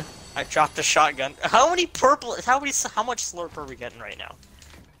what you did. I dropped a shotgun. How much slurp are we getting right now?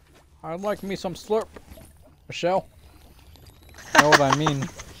 I'd like me some slurp. Michelle. You know what I mean.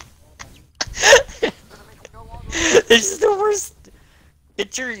 This is the worst.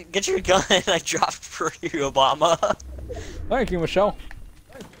 Get your gun. I dropped for you, Obama. Thank you, Michelle.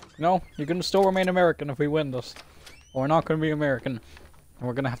 No, you're gonna still remain American if we win this. Or we're not gonna be American. And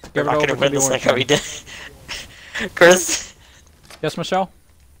we're gonna have to We're give it not over gonna to win the this like orange how we did. Chris. Yes, Michelle?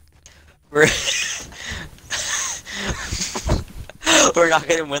 We're we're not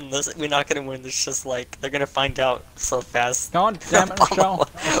gonna win this. We're not gonna win this. Just like they're gonna find out so fast. God damn it, Michelle.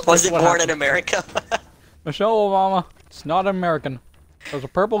 Was it What born in happened? America? Michelle Obama. It's not American. There's a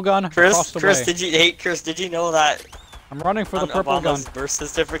purple gun across the Chris, way. Did you know that I'm running for the on purple Obama's gun. birth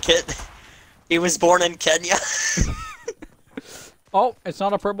certificate, he was born in Kenya? Oh, it's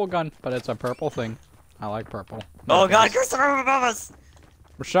not a purple gun, but it's a purple thing. I like purple. Oh God, Christopher Obama's!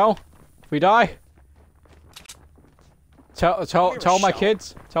 Michelle, if we die, tell my Michelle.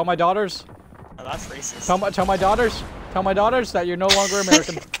 kids, tell my daughters, Oh, that's racist. tell my daughters that you're no longer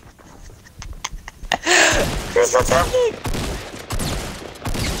American. Chris, what's happening?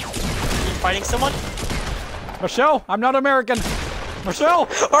 You fighting someone? Michelle, I'm not American. Michelle,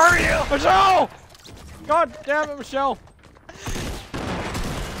 Are you? Michelle! God damn it, Michelle!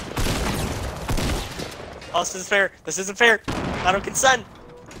 Oh, this isn't fair. This isn't fair. I don't consent.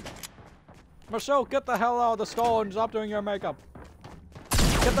 Michelle, get the hell out of the skull and stop doing your makeup.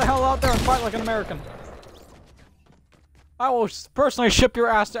 Get the hell out there and fight like an American. I will personally ship your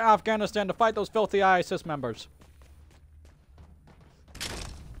ass to Afghanistan to fight those filthy ISIS members.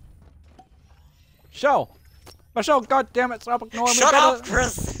 Michelle! Michelle, goddammit, stop ignoring me. Shut up,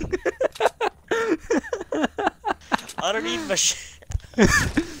 Chris. I don't need Michelle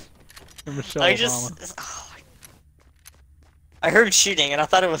I Obama. just. I heard shooting and I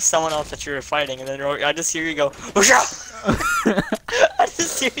thought it was someone else that you were fighting, and then I just hear you go, Michelle! I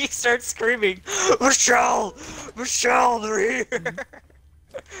just hear you start screaming, Michelle! Michelle, they're here!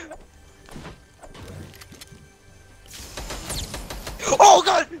 Oh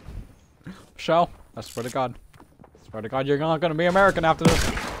God! Michelle, I swear to God. I swear to God, you're not gonna be American after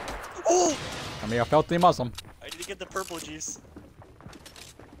this. Oh! I mean, a filthy Muslim. I need to get the purple juice.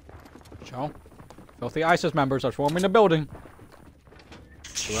 Michelle, filthy ISIS members are swarming the building.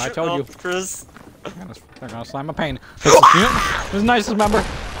 See what I Shut told you. up, Chris. They're gonna slam a pain. This is nicest member.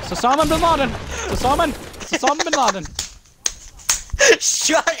 It's Osama bin Laden. It's Osama bin Laden.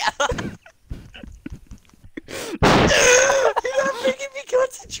 Shut up! You're not making me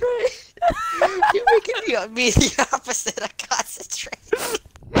concentrate. You're making me the opposite of concentrate.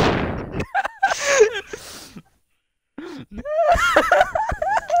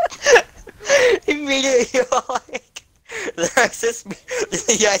 Immediately, you're like, the ISIS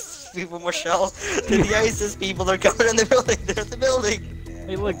people, Michelle. The ISIS people, they're coming in the building. They're in the building.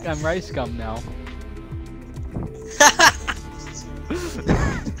 Hey, look, I'm rice gum now.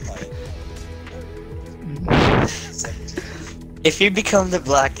 If you become the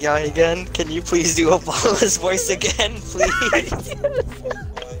black guy again, can you please do Obama's voice again, please?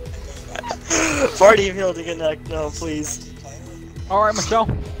 Party failed to connect. No, please. All right, Michelle.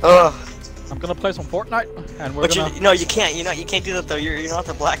 Ugh. I'm gonna play some Fortnite, and we're But gonna. no, you can't. You can't do that though. You're not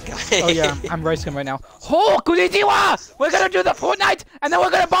the black guy. Oh yeah, I'm rice gum right now. Oh, konnichiwa! We're gonna do the Fortnite, and then we're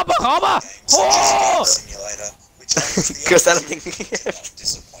gonna bomb Bahama. Oh! Simulator, which aims to be Because I don't able to think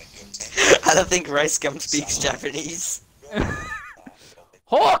disappoint your team. I don't think Rice Gum speaks Japanese.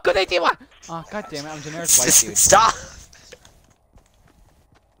 Oh, konnichiwa! Oh, god damn it, I'm generic white dude. Stop.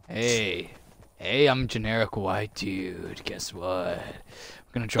 Hey, I'm generic white dude. Guess what?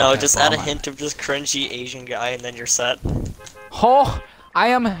 We're gonna drop No, that just add a bomb on- hint of just cringy Asian guy, and then you're set. Oh, I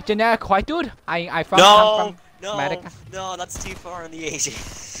am generic white dude. I come No, from America. no, that's too far in the Asian.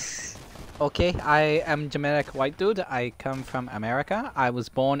 Okay, I am generic white dude. I come from America. I was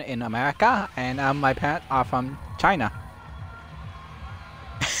born in America, and my parents are from China.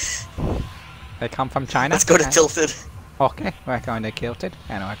 They come from China. Let's go to and- Tilted. Okay, we're going to kill it,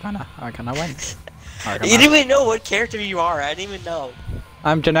 and we're gonna win. We're You gonna- didn't even know what character you are. I didn't even know.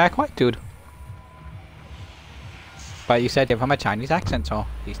 I'm generic white dude. But you said you're from a Chinese accent, so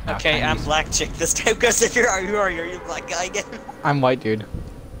he's not Okay, I'm Chinese. black chick this time. Because if you're the black guy again. I'm white dude.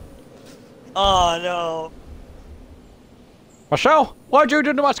 Oh no. Michelle, why'd you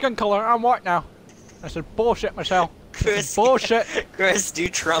do my skin color? I'm white now. I said bullshit, Michelle. Chris. Bullshit. Chris, do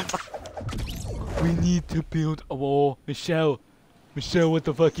Trump. We need to build a wall. Michelle, what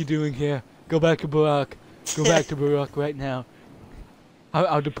the fuck you doing here? Go back to Barack. Go back to Barack right now.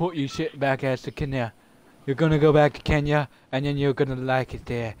 I'll deport you shit back ass to Kenya. You're gonna go back to Kenya, and then you're gonna like it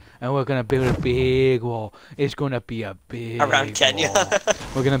there. And we're gonna build a big wall. It's gonna be a big Around Kenya. wall.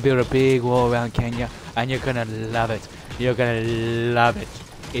 We're gonna build a big wall around Kenya, and you're gonna love it. You're gonna love it.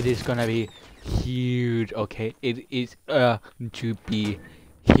 It is gonna be huge, okay? It is to be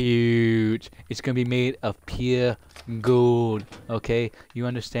huge. It's gonna be made of pure gold, okay? You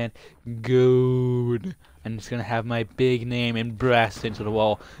understand? Gold. And it's gonna have my big name embossed into the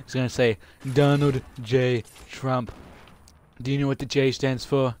wall. It's gonna say Donald J. Trump. Do you know what the J stands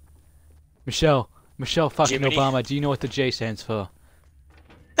for? Michelle fucking Jiminy. Obama, do you know what the J stands for?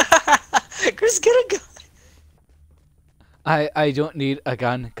 Chris, get a gun. I don't need a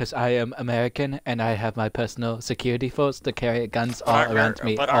gun because I am American and I have my personal security force to carry guns all around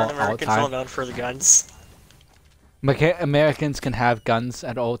me But all aren't Americans well time. known for the guns? Americans can have guns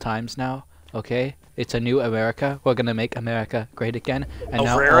at all times now, okay? It's a new America. We're gonna make America great again, and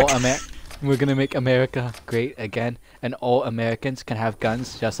now we're gonna make America great again, and all Americans can have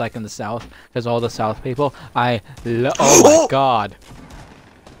guns just like in the South. Because all the South people, oh my God!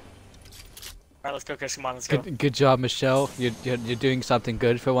 Alright, let's go, Chris. Come on, let's go. Good job, Michelle. You're doing something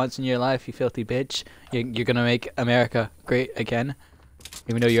good for once in your life, you filthy bitch. You're gonna make America great again,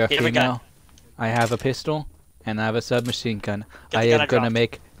 even though you're a Get him a gun. female. I have a pistol and I have a submachine gun. Get I the gun am I gonna dropped.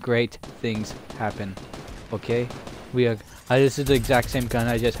 make great things happen. Okay? This is the exact same gun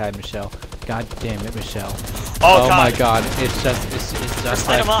I just had, Michelle. God damn it, Michelle. Oh, my God. God! It's just Light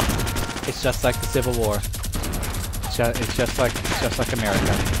like him up. it's just like the Civil War. It's just like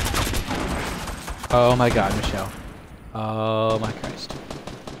America. Oh my God, Michelle. Oh my Christ.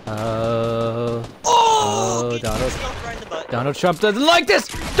 Oh, Donald. Yourself right in the butt. Donald Trump doesn't like this!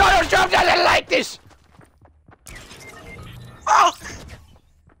 Donald Trump doesn't like this! Oh!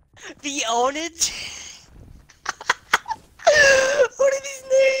 The ownage? What are these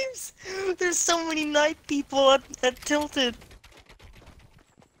names? There's so many night people at Tilted.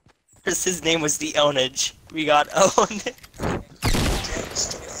 His name was the ownage. We got owned.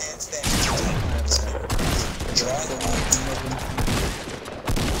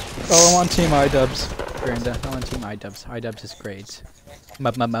 Oh, I'm on Team iDubbbz. Brenda, I'm on Team iDubbbz. iDubbbz is great.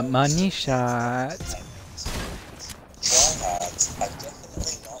 Money shot.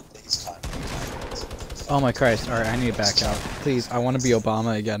 Oh my Christ, alright, I need to back out. Please, I want to be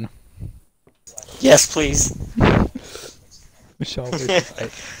Obama again. Yes, please. Michelle versus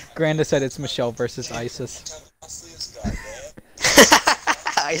ISIS. Granda said it's Michelle versus ISIS.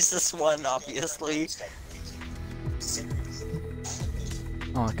 ISIS won, obviously.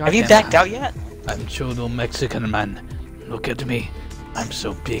 Oh, God Have you damn backed it. out yet? I'm Cholo Mexican man. Look at me. I'm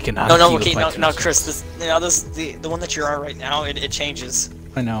so big and No, hunky with okay, my no, torso. Chris. The one that you're on right now, it changes.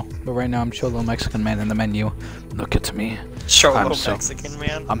 I know, but right now I'm Cholo Mexican man in the menu. Look at me. Cholo I'm so- Mexican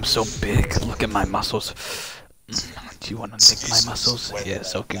man. I'm so big. Look at my muscles. Do you want to lick my muscles?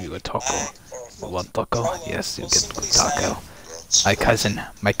 Yes, I'll give you a taco. One taco? Yes, you get a good taco.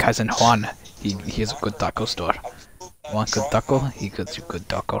 My cousin Juan, he has a good taco store. Want good taco? He gets you good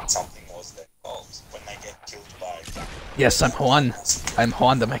taco. Yes, I'm Juan. I'm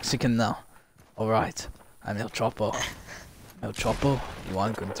Juan the Mexican now. Alright, I'm El Chapo. El Chapo, you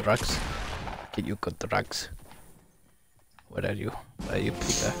want good drugs? Get you good drugs. What are you? Where are you,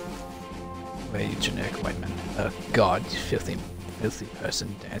 Peter? Where are you, generic white man? Oh God, you filthy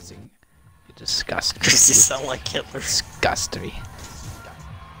person dancing. You disgust me. Chris, you sound like Hitler. Disgust me.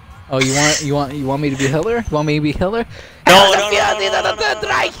 Oh, you want me to be Hitler? You want me to be Hitler? No.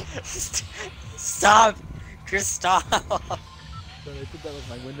 Stop! Chris, stop! I did that with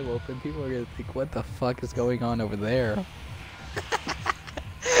my window open. People are gonna think, what the fuck is going on over there?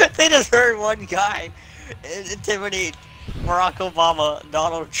 They just heard one guy intimidate Barack Obama,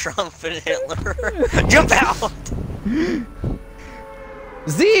 Donald Trump, and Hitler. Jump out!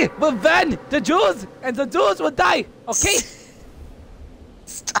 Sie will ban the Jews, and the Jews will die. Okay?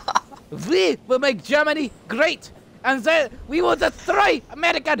 Stop! We will make Germany great, and then we will destroy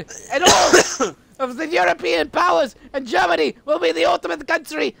America and all of the European powers, and Germany will be the ultimate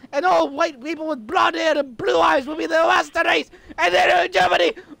country, and all white people with blonde hair and blue eyes will be the master race, and then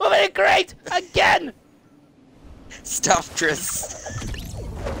Germany will be great again. Stop, Chris.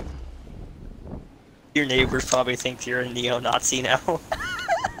 Your neighbors probably think you're a neo-Nazi now.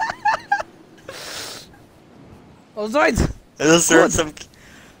 All right. Those are some...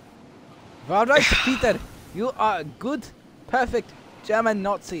 All right, Peter. You are a good, perfect German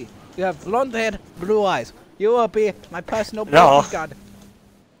Nazi. You have blonde hair, blue eyes. You will be my personal No. bodyguard.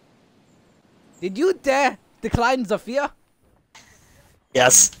 Did you dare decline the fear?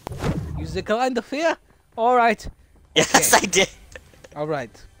 Yes. You declined the fear? Alright. Yes, I did.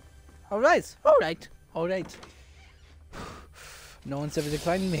 Alright. Alright. Alright. Alright. No one's ever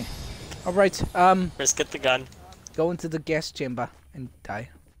declined me. Alright, Chris, get the gun. go into the gas chamber and die.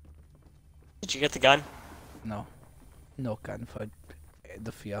 Did you get the gun? No. No gun for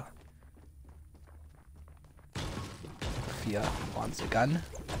the fear. Fear wants a gun.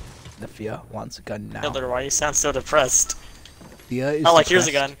 The fear wants a gun now. Hitler, why you sound so depressed? Fear is Oh, like, here's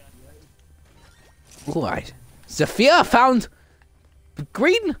a depressed. gun. Alright. The fear found the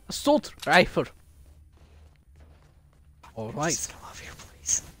green assault rifle. Alright. Just come over here,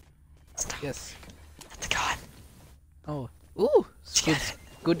 please. Yes. The gun. Oh. Ooh.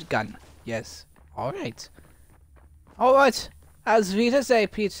 Good gun. Yes. Alright. Alright. As Vita say,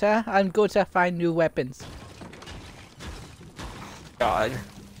 Peter, I'm going to find new weapons. God.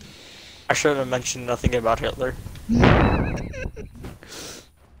 I should have mentioned nothing about Hitler. I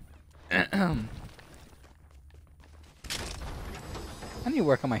need to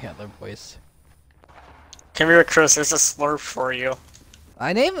work on my Hitler voice. Come here, Chris. There's a slurp for you.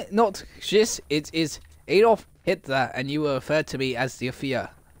 My name not Chris, it is Adolf Hitler, and you will refer to me as the Führer.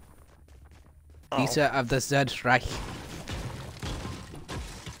 Leader of the Third Reich.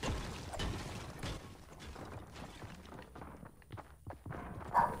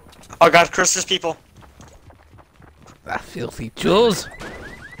 Oh God, Chris, there's people. That filthy Jews!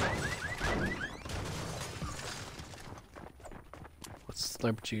 What's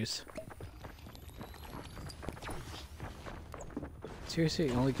slurp juice? Seriously,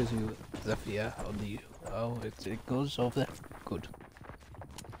 it only gives you Zephyr on the... Oh, it goes over there? Good.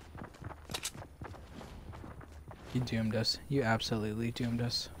 You doomed us. You absolutely doomed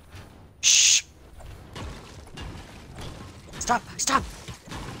us. Shh. Stop! Stop!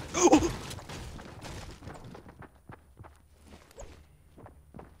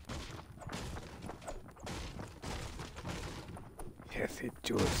 Yes, it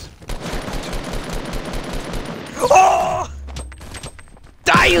does. Oh!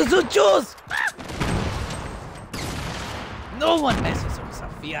 Die, you Jews! No one messes with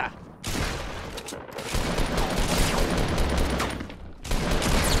Sophia.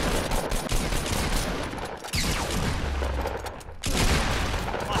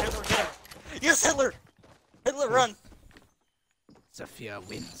 Hitler, get him. Yes, Hitler! Hitler, run! Sophia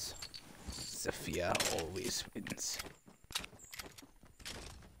wins. Sophia always wins.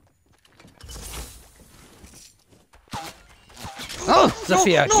 Oh,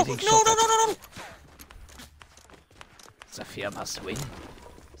 Sophia getting shot at. No! Sophia must win.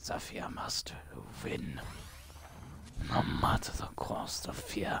 Sophia must win. No matter the cost,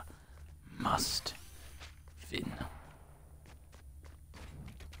 Sophia must win.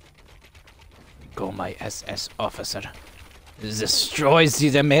 Go, my SS officer. Destroy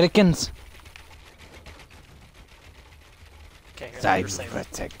these Americans. Okay, I you're will safe.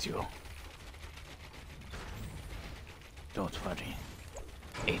 protect you. Don't worry.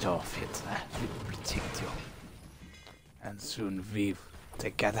 Adolf Hitler will protect you. And soon we,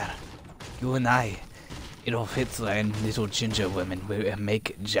 together, you and I, Adolf Hitler and little ginger women will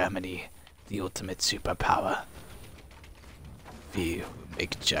make Germany the ultimate superpower. We will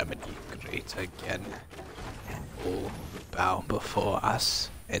make Germany great again. All will bow before us,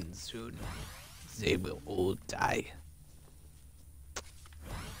 and soon they will all die.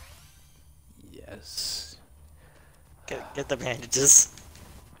 Yes. Get the bandages.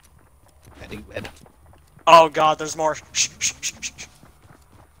 Very well. Oh God, there's more. Shh, shh, shh, shh, shh.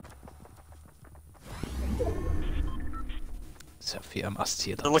 Sophia must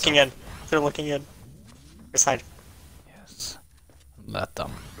heal They're looking in. They're looking in. Chris, hide. Yes. Let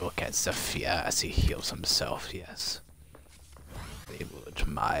them look at Sophia as he heals himself, yes. They would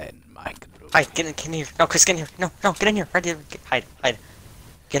mine my group. Hide, get in here. No, Chris, get in here. No, get in here. Right here. Hide.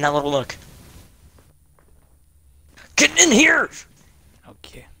 Get in that little nook. Get in here!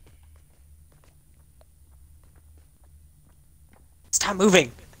 Okay. Stop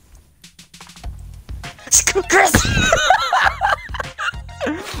moving. Chris!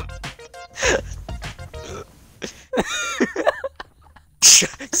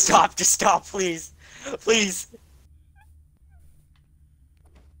 Stop, just stop, please. Please.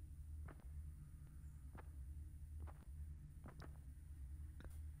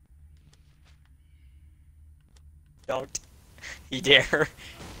 Don't. You dare.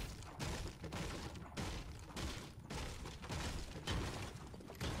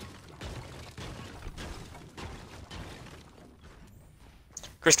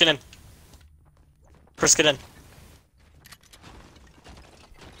 Chris, get in. Chris, get in.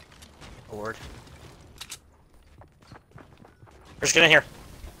 A word. Chris, get in here.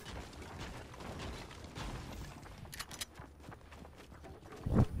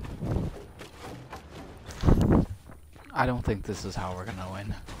 I don't think this is how we're gonna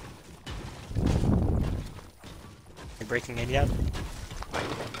win. You breaking in yet?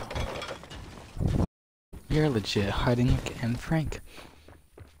 You're legit hiding again, Frank.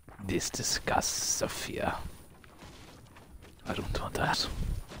 This disgusts Sophia. I don't want that.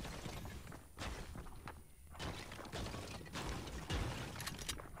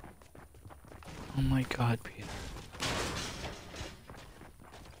 Oh my god, Peter.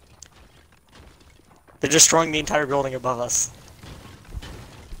 They're destroying the entire building above us.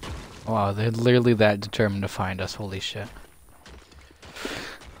 Wow, they're literally that determined to find us. Holy shit.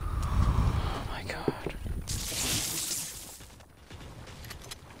 Oh my god.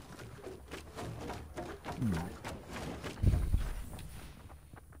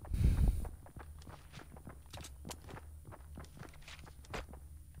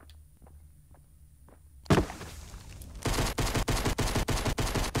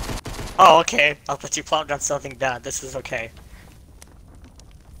 Oh, okay. I'll let you plop down something bad. This is okay.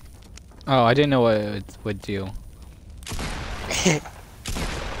 Oh, I didn't know what it would do.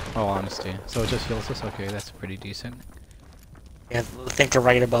 Oh, honesty. So it just heals us? Okay, that's pretty decent. Yeah, I think they're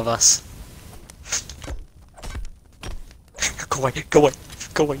right above us. Go away, go away,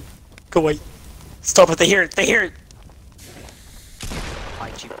 go away, go away. Stop it, they hear it, they hear it!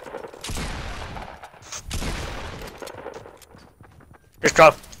 Behind you. Chris,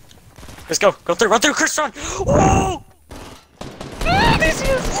 go. Let's go, go through, run through, Chris, run! Whoa! Ah, this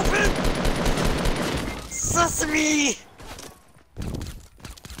is open! Sesame!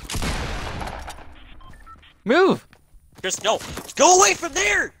 Move! Chris, no! Go away from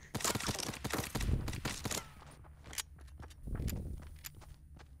there!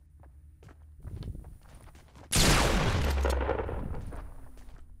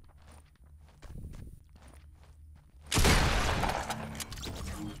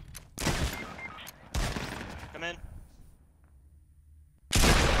 Come in.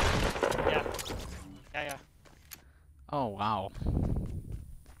 Yeah. Yeah. Oh, wow.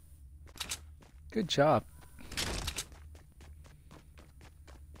 Good job.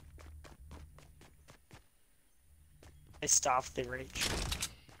 I stopped the rage.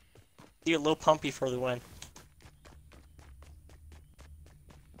 Do a little pumpy for the win.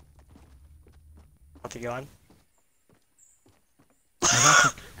 Want to go on?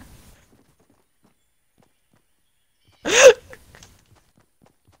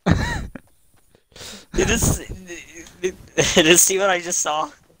 Did this see what I just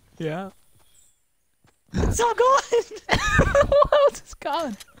saw? Yeah. It's all gone! What else is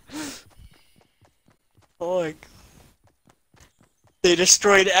gone? Oh my god. They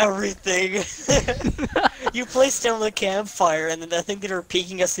destroyed everything! You placed down the campfire and then I think they were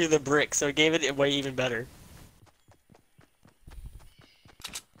peeking us through the brick, so it gave it way even better.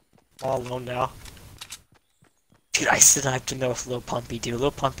 All alone now. Dude, I sniped him with Lil Pumpy, dude.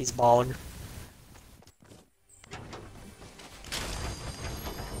 Lil Pumpy's balling.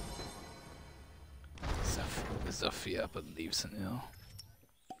 Sophia believes in you.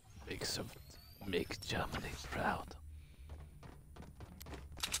 Make Germany proud.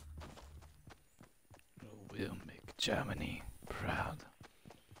 We'll make Germany proud.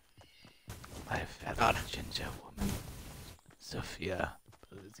 My fellow ginger woman, Sophia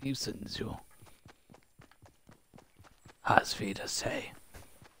believes in you. As wieder say,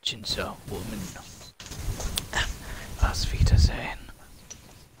 ginger woman. As wieder saying.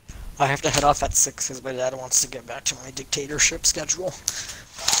 I have to head off at 6 because my dad wants to get back to my dictatorship schedule.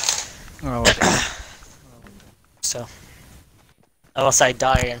 Oh, okay. So, unless I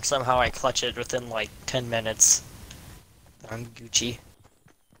die and somehow I clutch it within like 10 minutes, then I'm Gucci.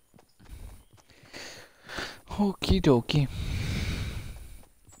 Okie dokie.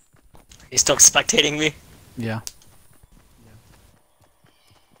 Are you still spectating me? Yeah.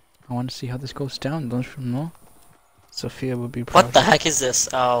 I want to see how this goes down, don't you know? Sophia would be proud. What the heck is this?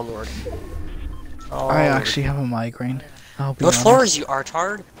 Oh lord. Oh, I Lord. actually have a migraine. I'll be What honest. floor is you,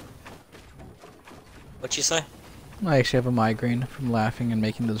 Artard? What'd you say? I actually have a migraine from laughing and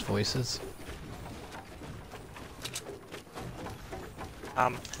making those voices.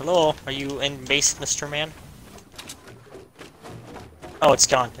 Hello? Are you in base, Mr. Man? Oh, it's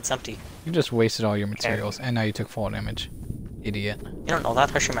gone. It's empty. You just wasted all your materials, and now you took fall damage. Idiot. You don't know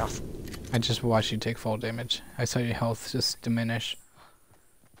that. Hush your mouth. I just watched you take fall damage. I saw your health just diminish.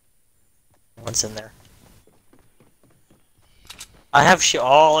 What's in there? I have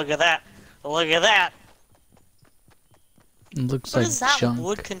oh, look at that. Look at that. It looks What like is that junk.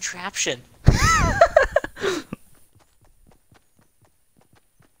 wood contraption?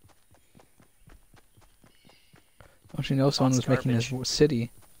 Don't you know someone was making this garbage.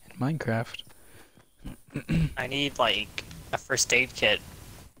 city in Minecraft? I need, like, a first aid kit.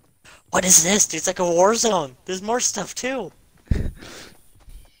 What is this? Dude, it's like a war zone. There's more stuff, too.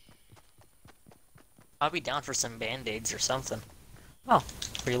 I'll be down for some band-aids or something. Oh,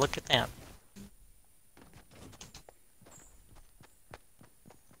 will you look at that?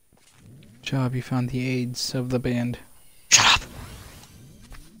 Job, you found the aids of the band. Shut up!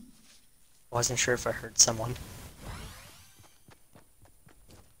 Wasn't sure if I heard someone.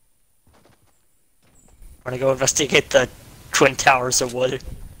 I'm gonna go investigate the twin towers of wood.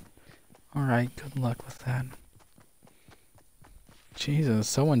 Alright, good luck with that. Jesus,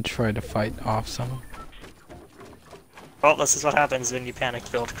 someone tried to fight off someone. Well, this is what happens when you panic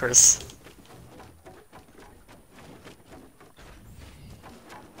build, Chris.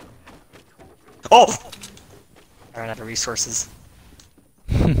 Oh! I ran out of resources.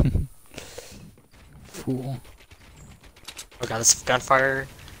 Fool. Oh god, this gunfire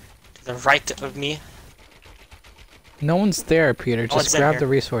to the right of me. No one's there, Peter. No one's Just in grab here. the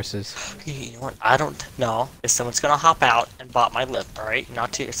resources. You know what? I don't know if someone's gonna hop out and bot my lip, alright?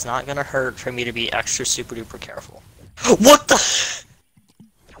 It's not gonna hurt for me to be extra super duper careful. What the?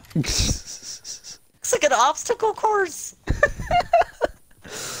 It's like an obstacle course!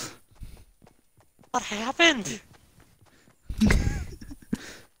 What happened?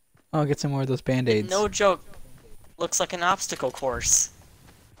 I'll get some more of those band-aids. No joke. Looks like an obstacle course.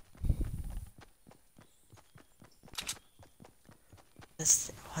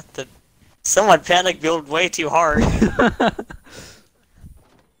 What the? Someone panic build way too hard.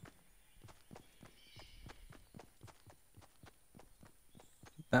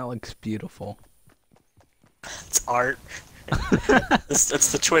 That looks beautiful. It's art.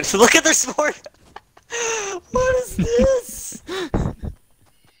 It's the twin. Look at their sport. What is this?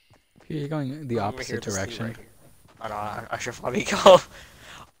 You're going the Over here, opposite this dude direction. right here. Oh no, I should probably go.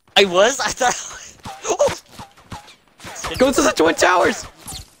 I thought. Oh! Go to the Twin Towers!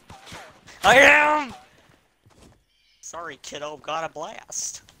 I am! Sorry, kiddo, got a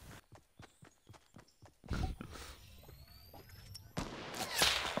blast.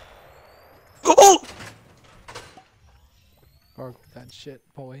 Oh! Gargle that shit,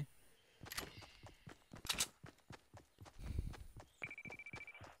 boy.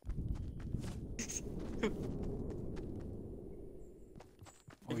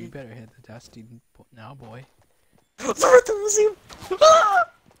 Oh, you better hit the dusty now, boy. Sorry, the museum. Ah!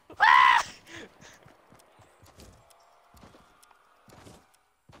 Ah!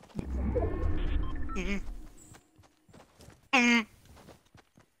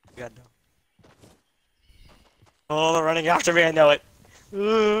 God no. Oh, they're running after me, I know it.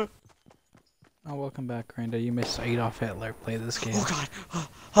 Oh, welcome back, Granda. You missed Adolf Hitler play this game. Oh god.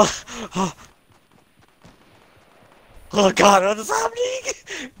 Oh god, what is happening?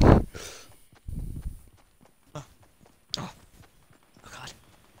 Oh god.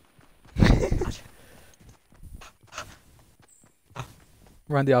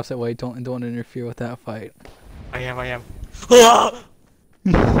 Run the opposite way. Don't interfere with that fight. I am. Ah!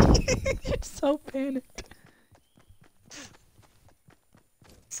 You're so panicked.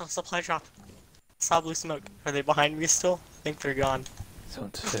 Supply drop. Saw blue smoke. Are they behind me still? I think they're gone. So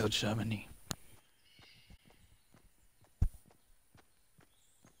to fail Germany.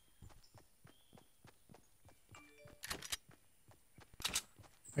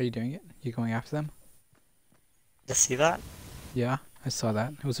 Are you doing it? You going after them? You see that? Yeah, I saw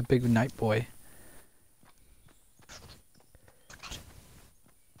that. It was a big night boy.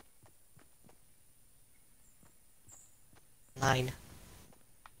 Nine.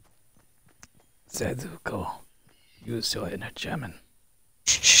 Zeduko. You saw it in a German.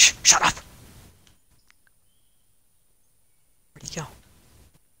 Shh, shut up! Where'd he go?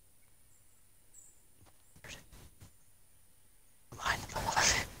 Behind the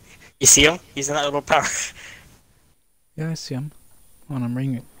You see him? He's in that little power. Yeah, I see him. On I'm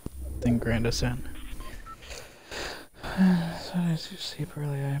ringing thing Granda sent. So I did sleep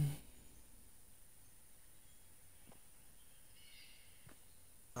early.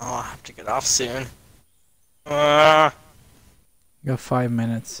 Oh, I have to get off soon. You got 5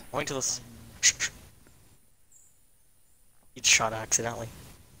 minutes. Wait till this. Each shot accidentally.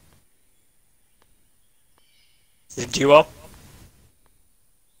 Is it a duo?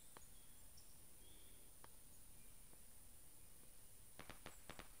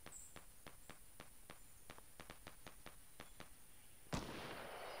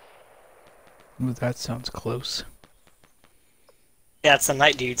 Ooh, that sounds close. Yeah, it's the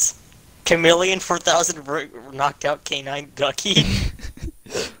night dudes. Chameleon 4000 knocked out K9 Ducky.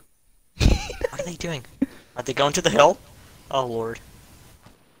 What are they doing? Are they going to the hill? Oh lord.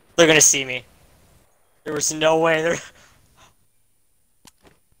 They're gonna see me. There was no way they're...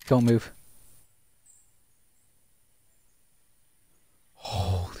 Don't move.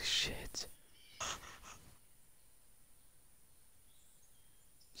 Holy shit.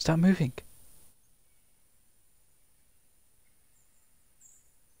 Stop moving.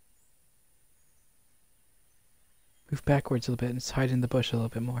 Move backwards a little bit and hide in the bush a little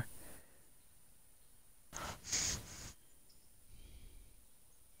bit more.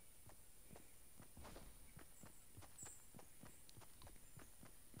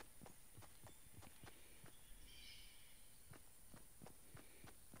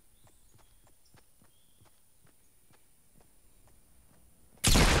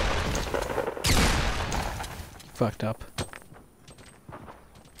 fucked up.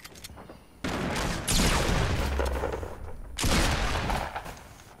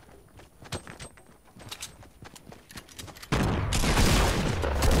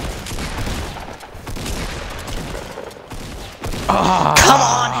 Come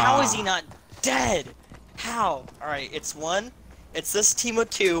on, how is he not dead? How? Alright, it's this team of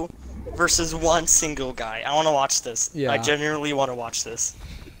 2 versus 1 single guy. I want to watch this. Yeah. I genuinely want to watch this.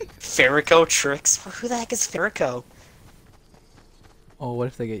 Farrico tricks? Who the heck is Farrico? Oh, what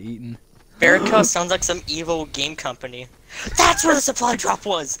if they get eaten? Farrico sounds like some evil game company. That's where the supply drop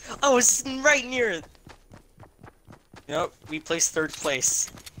was! I was right near it! Nope, we placed 3rd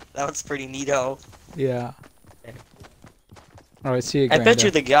place. That was pretty neato. Yeah. Alright, see you, I bet Granda.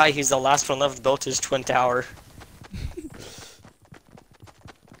 you the guy who's the last one left built his twin tower.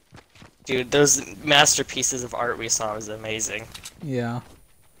 Dude, those masterpieces of art we saw was amazing. Yeah.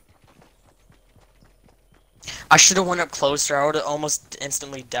 I should have went up closer. I would have almost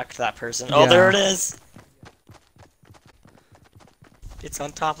instantly decked that person. Oh, Yeah. there it is! It's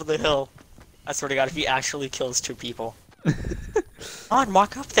on top of the hill. I swear to God, if he actually kills 2 people. Come on,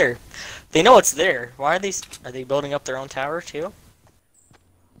 walk up there. They know it's there. Why are they building up their own tower too?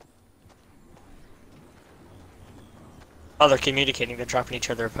 Oh, they're communicating. They're dropping each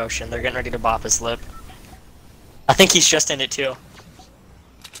other a potion. They're getting ready to bop his lip. I think he's just in it too.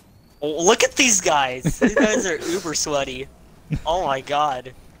 Oh, look at these guys. These guys are uber sweaty. Oh my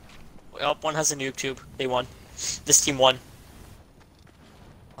God. Oh, one has a noob tube. They won. This team won.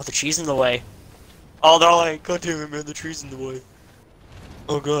 Oh, the tree's in the way. Oh, they're like, God damn it, man, the tree's in the way.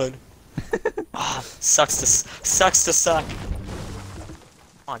 Oh God. Ah, sucks to suck.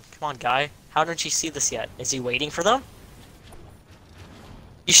 Come on, guy. How didn't you see this yet? Is he waiting for them?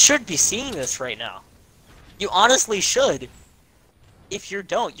 You should be seeing this right now. You honestly should. If you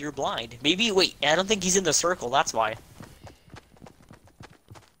don't, you're blind. Maybe, wait, I don't think he's in the circle, that's why.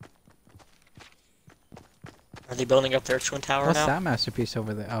 Are they building up their twin tower What's now? that masterpiece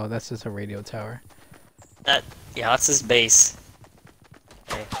over there? Oh, that's just a radio tower. Yeah, that's his base.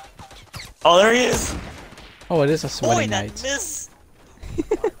 Okay. Oh, there he is! Oh, it is a sweaty Boy, night. that miss!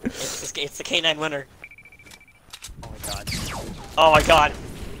 it's the K9 winner. Oh my God. Oh my God.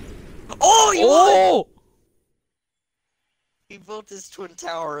 Oh, he won! He built his twin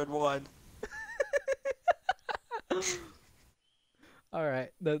tower and won. Alright,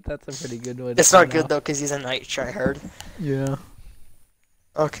 that's a pretty good one. It's not good though, because he's a night tryhard. Yeah.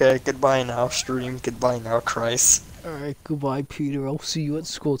 Okay, goodbye now, stream. Goodbye now, Christ. Alright, goodbye, Peter. I'll see you at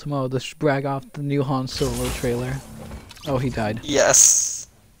school tomorrow to brag off the new Han Solo trailer. Oh, he died. Yes.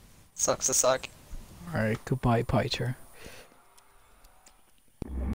 Sucks to suck. Alright, goodbye, Piter.